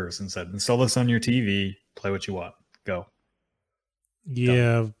app first and said, install this on your TV, play what you want, go.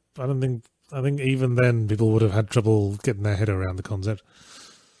 Yeah, I think even then people would have had trouble getting their head around the concept.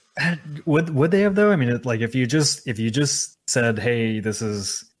 Would they have though? I mean, like if you just said, "Hey,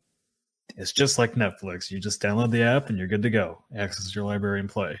 it's just like Netflix. You just download the app and you're good to go. Access your library and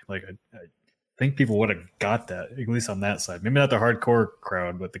play." Like I think people would have got that, at least on that side. Maybe not the hardcore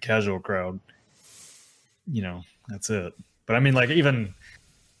crowd, but the casual crowd. That's it. But I mean, like even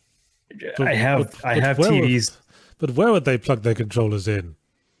I have TVs. But where would they plug their controllers in?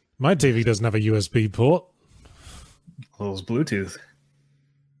 My TV doesn't have a USB port. Well, it's Bluetooth.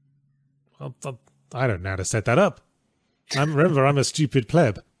 Well, I don't know how to set that up. Remember, I'm a stupid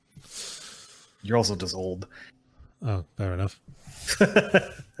pleb. You're also just old. Oh, fair enough.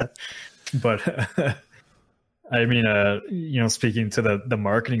 But I mean, speaking to the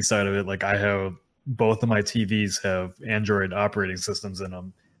marketing side of it, like I have both of my TVs have Android operating systems in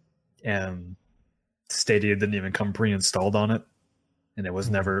them, and Stadia didn't even come pre-installed on it, and it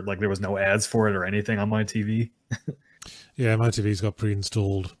was never like there was no ads for it or anything on my TV. Yeah, my TV's got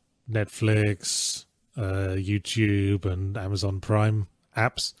pre-installed Netflix, YouTube, and Amazon Prime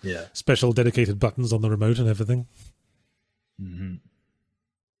apps. Yeah, special dedicated buttons on the remote and everything. Mm-hmm.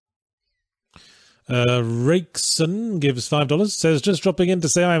 Rakeson gives $5, says, just dropping in to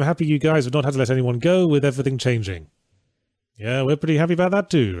say I'm happy you guys have not had to let anyone go with everything changing. Yeah, we're pretty happy about that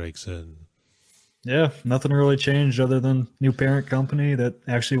too, Rakeson. Yeah, nothing really changed other than new parent company that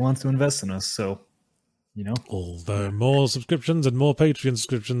actually wants to invest in us. So, although more subscriptions and more Patreon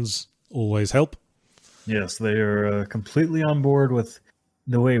subscriptions always help. Yes, they are completely on board with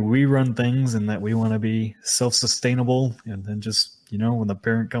the way we run things and that we want to be self-sustainable. And then just, when the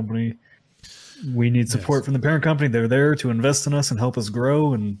parent company, we need support from the parent company, they're there to invest in us and help us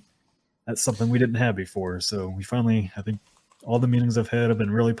grow. And that's something we didn't have before. So we finally, I think all the meetings I've had have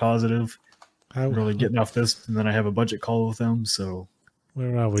been really positive. Really getting off this. And then I have a budget call with them. So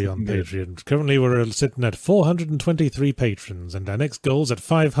where are we on Patreon? Currently we're sitting at 423 patrons and our next goal's at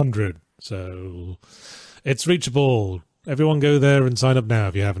 500. So it's reachable. Everyone go there and sign up now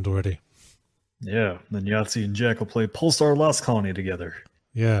if you haven't already. Yeah, then Yahtzee and Jack will play Pulsar Lost Colony together.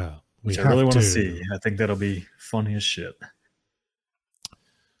 Yeah, which I really want to see. I think that'll be funny as shit.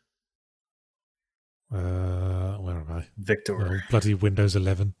 Where am I? Victor. Bloody Windows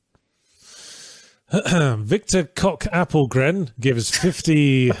 11. Victor Koch Appelgren gives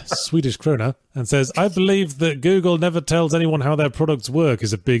 50 Swedish krona and says, I believe that Google never tells anyone how their products work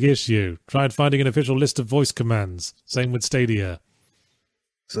is a big issue. Tried finding an official list of voice commands. Same with Stadia.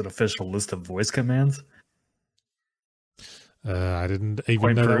 Is it an official list of voice commands? I didn't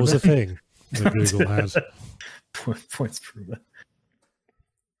even know that was a thing that Google has. Points proven.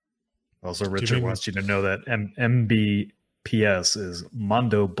 Also, Richard wants you to know that MBPS is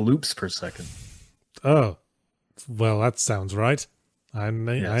Mondo bloops per second. Oh, well, that sounds right. I ain't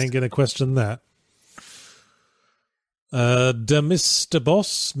going to question that. Mr.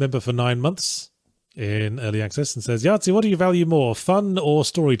 Boss, member for 9 months in early access, and says, Yahtzee, what do you value more, fun or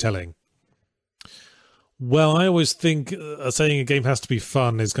storytelling? Well, I always think saying a game has to be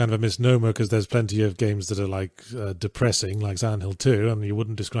fun is kind of a misnomer because there's plenty of games that are like depressing, like Silent Hill 2, and you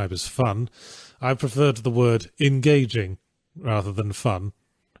wouldn't describe as fun. I prefer the word engaging rather than fun.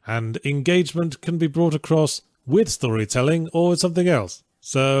 And engagement can be brought across with storytelling or with something else.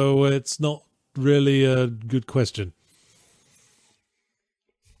 So it's not really a good question.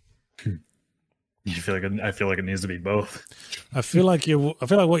 I feel like it needs to be both. I feel like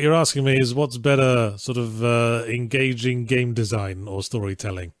what you're asking me is what's better, sort of engaging game design or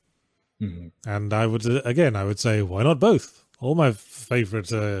storytelling. Mm-hmm. And I would say why not both? All my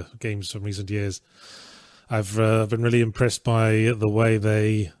favorite games from recent years, I've been really impressed by the way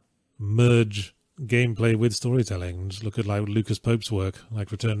they merge gameplay with storytelling. Just look at like Lucas Pope's work,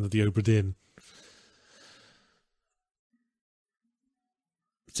 like Return of the Obra Dinn.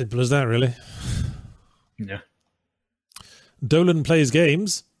 Simple as that, really. Yeah. Dolan Plays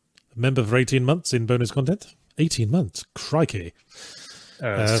Games, member for 18 months in bonus content. 18 months, crikey.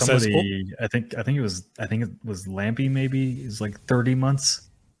 Somebody, I think it was Lampy. Maybe is like 30 months.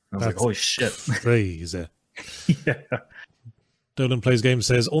 I was like, holy shit, crazy. Yeah. Dolan Plays Games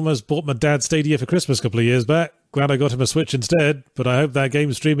says, almost bought my dad Stadia for Christmas a couple of years back. Glad I got him a Switch instead, but I hope that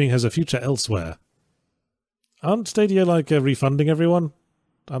game streaming has a future elsewhere. Aren't Stadia like refunding everyone?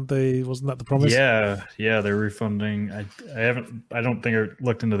 Aren't they? Wasn't that the promise? Yeah, they're refunding. I don't think I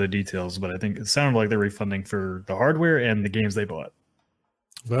looked into the details, but I think it sounded like they're refunding for the hardware and the games they bought.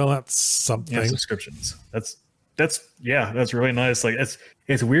 Well, that's something. And subscriptions. That's really nice. Like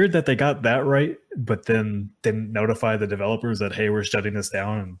it's weird that they got that right, but then didn't notify the developers that, hey, we're shutting this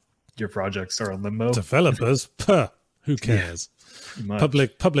down and your projects are in limbo. Developers? Puh, who cares? Yeah,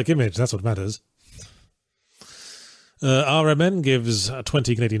 Public image, that's what matters. RMN gives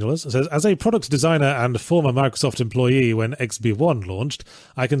 20 Canadian dollars. It says, as a product designer and former Microsoft employee when XB1 launched,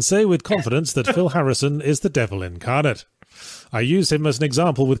 I can say with confidence that Phil Harrison is the devil incarnate. I use him as an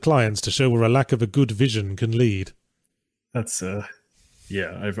example with clients to show where a lack of a good vision can lead. That's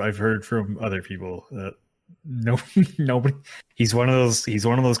yeah. I've heard from other people that nobody. He's one of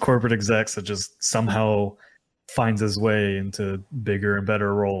those corporate execs that just somehow finds his way into bigger and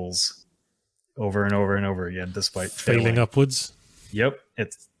better roles over and over and over again, despite Failing upwards. Yep,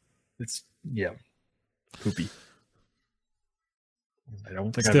 it's yeah, poopy. I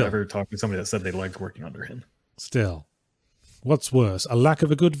don't think I've ever talked to somebody that said they liked working under him. Still, what's worse, a lack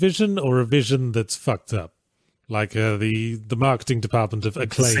of a good vision or a vision that's fucked up? Like the marketing department of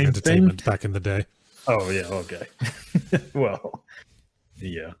Acclaim Entertainment back in the day. Oh, yeah, okay. Well,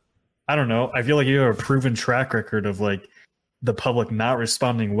 yeah. I don't know. I feel like you have a proven track record of like the public not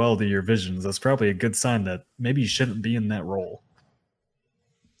responding well to your visions. That's probably a good sign that maybe you shouldn't be in that role.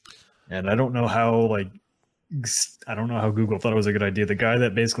 And I don't know how Google thought it was a good idea. The guy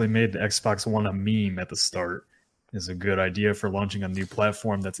that basically made the Xbox One a meme at the start is a good idea for launching a new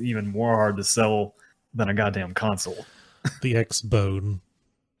platform that's even more hard to sell than a goddamn console. The X-Bone.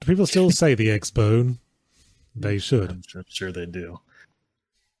 Do people still say the X-Bone? They should. I'm sure they do.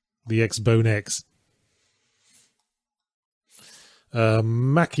 The X-Bone X.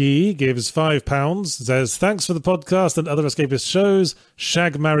 Mackie gives £5, says, thanks for the podcast and other escapist shows.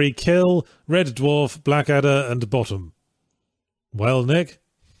 Shag, Marry, Kill, Red Dwarf, Blackadder, and Bottom. Well, Nick?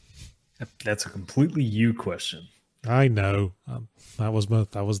 That's a completely you question. I know. That was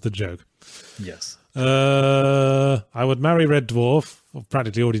the joke. Yes. I would marry Red Dwarf. I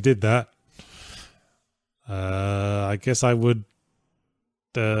practically already did that. I guess I would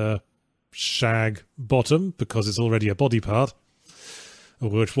shag Bottom because it's already a body part,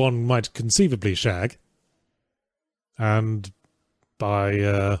 which one might conceivably shag. And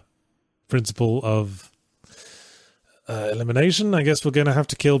by principle of elimination, I guess we're going to have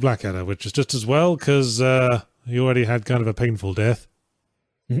to kill Blackadder, which is just as well because he already had kind of a painful death.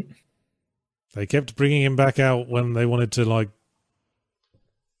 Mm-hmm. They kept bringing him back out when they wanted to, like,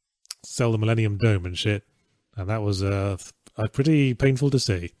 sell the Millennium Dome and shit. And that was pretty painful to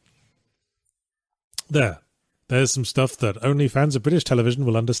see. There's some stuff that only fans of British television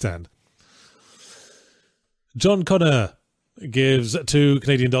will understand. John Connor gives $2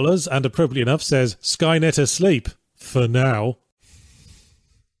 Canadian and, appropriately enough, says, Skynet asleep, for now.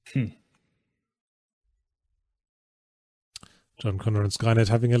 John Connor and Skynet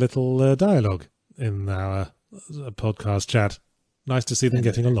having a little dialogue in our podcast chat. Nice to see them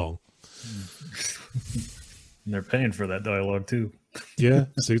getting along. And they're paying for that dialogue too. Yeah,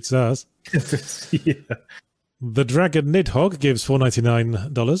 suits us. Yeah. The Dragon Nidhogg gives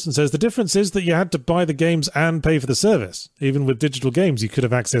 $4.99 and says the difference is that you had to buy the games and pay for the service. Even with digital games, you could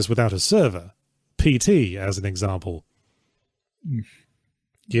have access without a server. PT, as an example.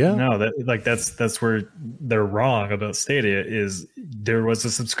 Yeah. No, that's where they're wrong about Stadia. Is there was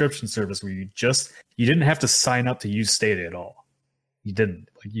a subscription service where you didn't have to sign up to use Stadia at all. You didn't.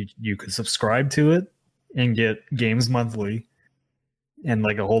 Like you could subscribe to it and get games monthly and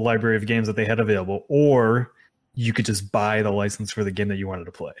like a whole library of games that they had available, or you could just buy the license for the game that you wanted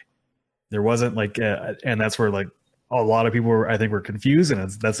to play. There wasn't like, and that's where like a lot of people were confused,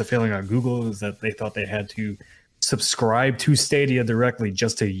 and that's a failing on Google, is that they thought they had to subscribe to Stadia directly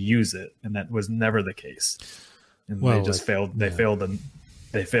just to use it, and that was never the case. And they just failed. They failed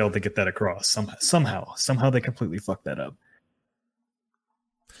to get that across somehow. They completely fucked that up.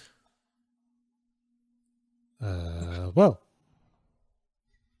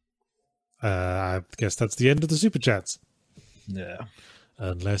 I guess that's the end of the super chats. Yeah.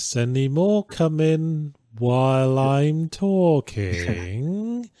 Unless any more come in while I'm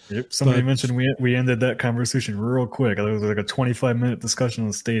talking. Yep. Somebody mentioned we ended that conversation real quick. I thought it was like a 25-minute discussion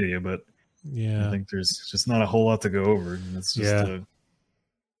on Stadia, but yeah, I think there's just not a whole lot to go over. It's just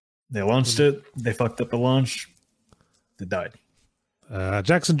they launched it, they fucked up the launch, they died.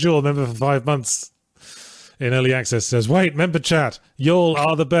 Jackson Jewell, member for 5 months in early access, says, wait, member chat, y'all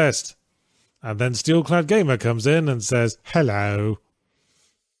are the best. And then Steelclad Gamer comes in and says, hello.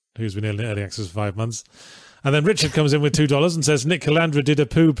 Who's been in early access for 5 months. And then Richard comes in with $2 and says, Nick Calandra did a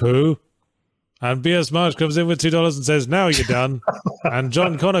poo-poo. And B.S. Marsh comes in with $2 and says, now you're done. And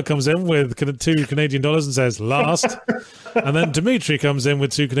John Connor comes in with $2 Canadian and says, last. And then Dimitri comes in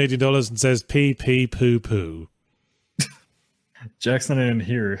with $2 Canadian and says, pee poo-poo. Jack's not in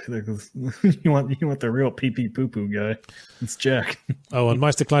here. You want the real pee poo-poo guy. It's Jack. Oh, and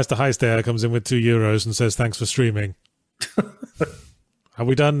Meister Kleister Heister comes in with €2 and says, thanks for streaming. Are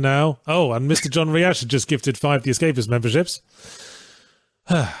we done now? Oh, and Mr. John Riash just gifted 5 The Escapist memberships.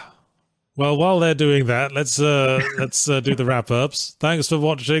 Well, while they're doing that, let's do the wrap-ups. Thanks for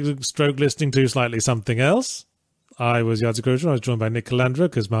watching, stroke listening to Slightly Something Else. I was Yadzakosha. I was joined by Nick Calandra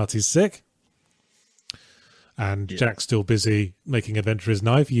because Marty's sick. And Jack's still busy making Adventurer's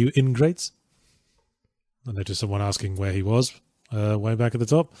Knife, you ingrates. I noticed someone asking where he was, way back at the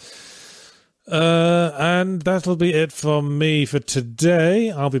top. And that'll be it from me for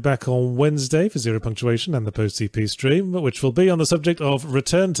today. I'll be back on Wednesday for Zero Punctuation and the post-CP stream, which will be on the subject of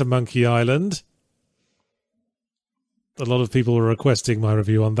Return to Monkey Island. A lot of people were requesting my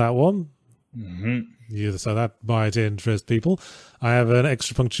review on that one. Yeah, so that might interest people. I have an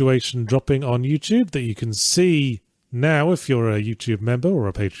extra punctuation dropping on YouTube that you can see now if you're a YouTube member or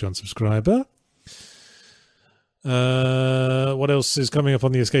a Patreon subscriber. What else is coming up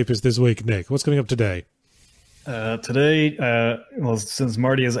on The Escapist this week, Nick? What's coming up today? Today, well, since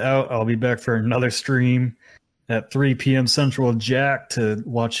Marty is out, I'll be back for another stream at 3 p.m. Central Jack to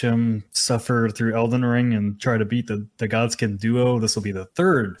watch him suffer through Elden Ring and try to beat the Godskin duo. This will be the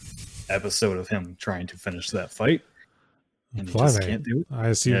 3rd episode of him trying to finish that fight. And he just can't do it. I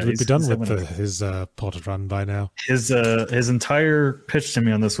assumed we'd be done with his pot run by now. His entire pitch to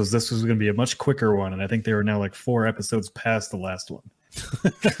me on this was going to be a much quicker one, and I think they were now like 4 episodes past the last one.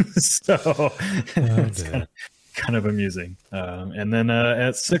 So it's kind of amusing. And then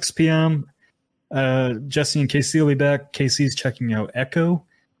at 6 p.m., Jesse and Casey will be back. Casey's checking out Echo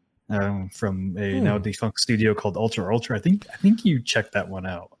from a now defunct studio called Ultra Ultra. I think you checked that one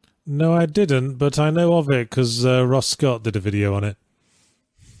out. No, I didn't, but I know of it because Ross Scott did a video on it.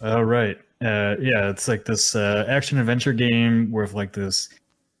 Oh, right. Yeah, it's like this action-adventure game where like this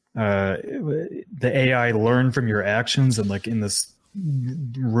the AI learn from your actions, and like in this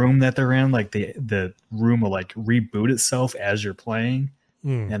room that they're in, like the room will like reboot itself as you're playing,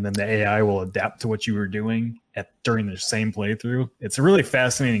 and then the AI will adapt to what you were doing during the same playthrough. It's a really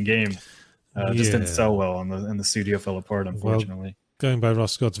fascinating game. Just didn't sell well, and the studio fell apart, unfortunately. Well, going by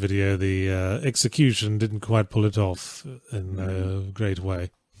Ross Scott's video, the execution didn't quite pull it off in a great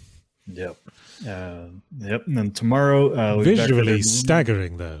way. Yep. And then tomorrow, visually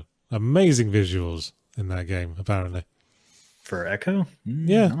staggering though, amazing visuals in that game. Apparently, for Echo,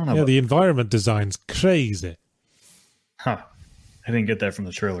 yeah, the environment design's crazy. Huh. I didn't get that from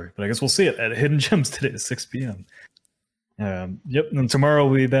the trailer, but I guess we'll see it at Hidden Gems today at 6 p.m. Yep, and then tomorrow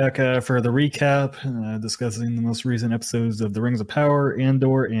we'll be back for the recap, discussing the most recent episodes of The Rings of Power,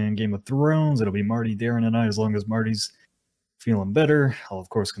 Andor, and Game of Thrones. It'll be Marty, Darren, and I, as long as Marty's feeling better. I'll, of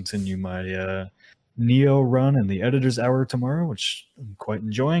course, continue my Neo run in the Editor's Hour tomorrow, which I'm quite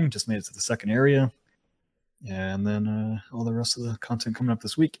enjoying. Just made it to the 2nd area. And then all the rest of the content coming up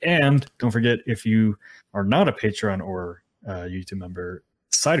this week. And don't forget, if you are not a Patreon or YouTube member,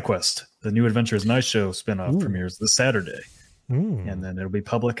 SideQuest, the New Adventures Night Show spinoff, premieres this Saturday. And then it'll be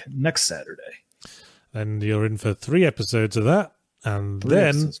public next Saturday. And you're in for 3 episodes of that, and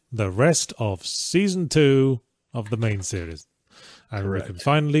then the rest of season 2 of the main series. And we can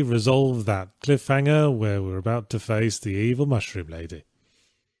finally resolve that cliffhanger where we're about to face the evil mushroom lady.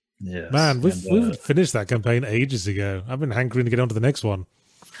 Yes. Man, we've finished that campaign ages ago. I've been hankering to get on to the next one.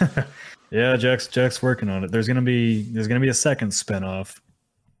 Yeah, Jack's working on it. There's gonna be a 2nd spinoff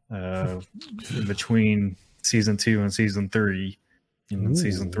in between season 2 and season 3, and then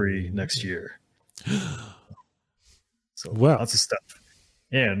season 3 next year. So lots of stuff.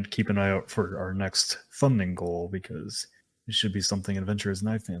 And keep an eye out for our next funding goal, because it should be something Adventurers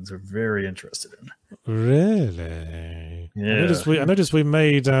Knife fans are very interested in. Really? Yeah. I noticed we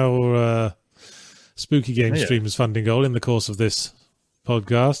made our spooky game streams funding goal in the course of this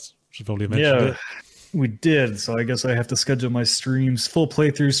podcast. Should probably mention it. We did. So I guess I have to schedule my streams, full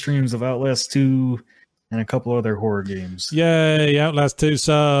playthrough streams of Outlast 2 and a couple other horror games. Yay! Outlast 2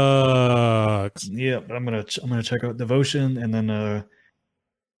 sucks. Yeah, but I'm gonna check out Devotion, and then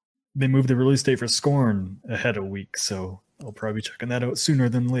they moved the release date for Scorn ahead a week, so I'll probably be checking that out sooner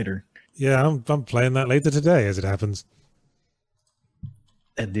than later. Yeah, I'm playing that later today, as it happens.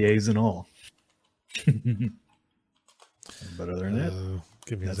 NDAs and all. But other than that,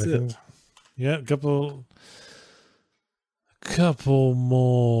 give me a second. Yeah, a couple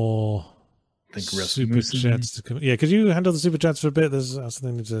more. I think super chats to come. Yeah, could you handle the super chats for a bit? There's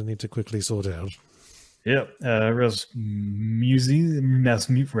something I need to quickly sort out. Yep. Rasmussen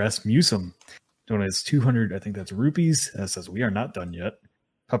donates 200, I think that's rupees. Says, we are not done yet.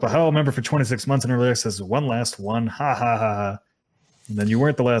 Papa Howell, member for 26 months in earlier, says, one last one. Ha ha ha ha. And then you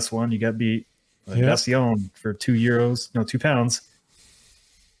weren't the last one. You got beat. Bastion for €2. No, £2.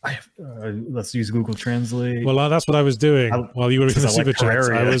 Let's use Google Translate. Well, that's what I was doing while you were in the because I super like chats.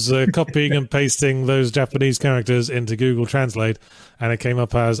 I Terraria. was copying and pasting those Japanese characters into Google Translate, and it came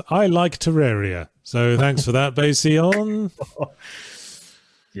up as "I like Terraria." So thanks for that, Basion.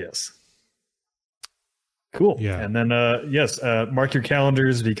 Yes. Cool. Yeah. And then, mark your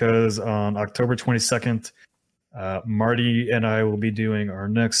calendars because on October 22nd, Marty and I will be doing our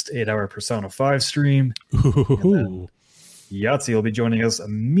next 8-hour Persona 5 stream. Ooh. Yahtzee will be joining us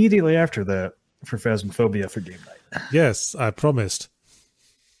immediately after that for Phasmophobia for game night. Yes, I promised.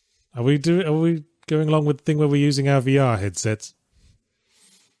 Are we going along with the thing where we're using our VR headsets?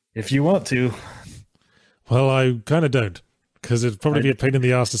 If you want to. Well, I kind of don't, because it'd probably be a pain in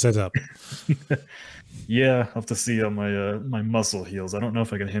the ass to set up. Yeah, I'll have to see on my my muscle heals. I don't know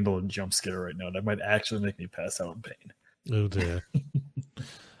if I can handle a jump scare right now. That might actually make me pass out in pain. Oh dear.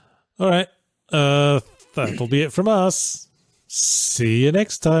 All right. That'll be it from us. See you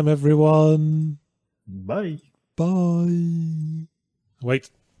next time, everyone. Bye. Bye. Wait,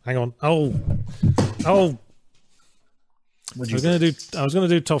 hang on. Oh. I was gonna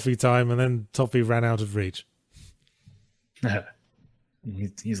do Toffee time, and then Toffee ran out of reach.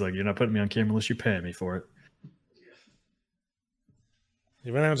 He's like, you're not putting me on camera unless you pay me for it. He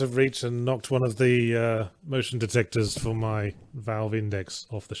ran out of reach and knocked one of the motion detectors for my Valve Index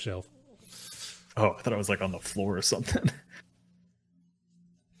off the shelf. Oh, I thought it was like on the floor or something.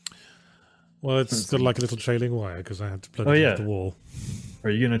 Well, it's got like a little trailing wire because I had to plug it yeah. into the wall. Are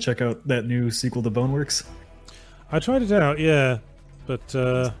you gonna check out that new sequel to Boneworks? I tried it out, yeah, but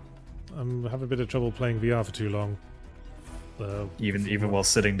I'm having a bit of trouble playing VR for too long. Even while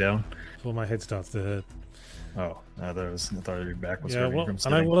sitting down. Before my head starts to hurt. Oh, I thought your back was Yeah, hurting well, from and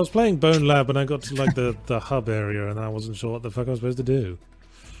sitting. I was playing Bone Lab, and I got to like the hub area, and I wasn't sure what the fuck I was supposed to do.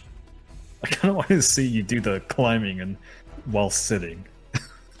 I kind of want to see you do the climbing and while sitting.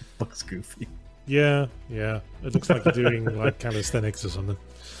 Looks goofy. Yeah. It looks like you're doing like calisthenics or something.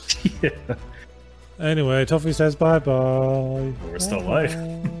 Yeah. Anyway, Toffee says bye-bye. We're still alive.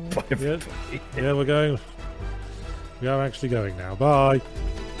 Bye, Yeah, everybody. yeah, we're going. We are actually going now. Bye.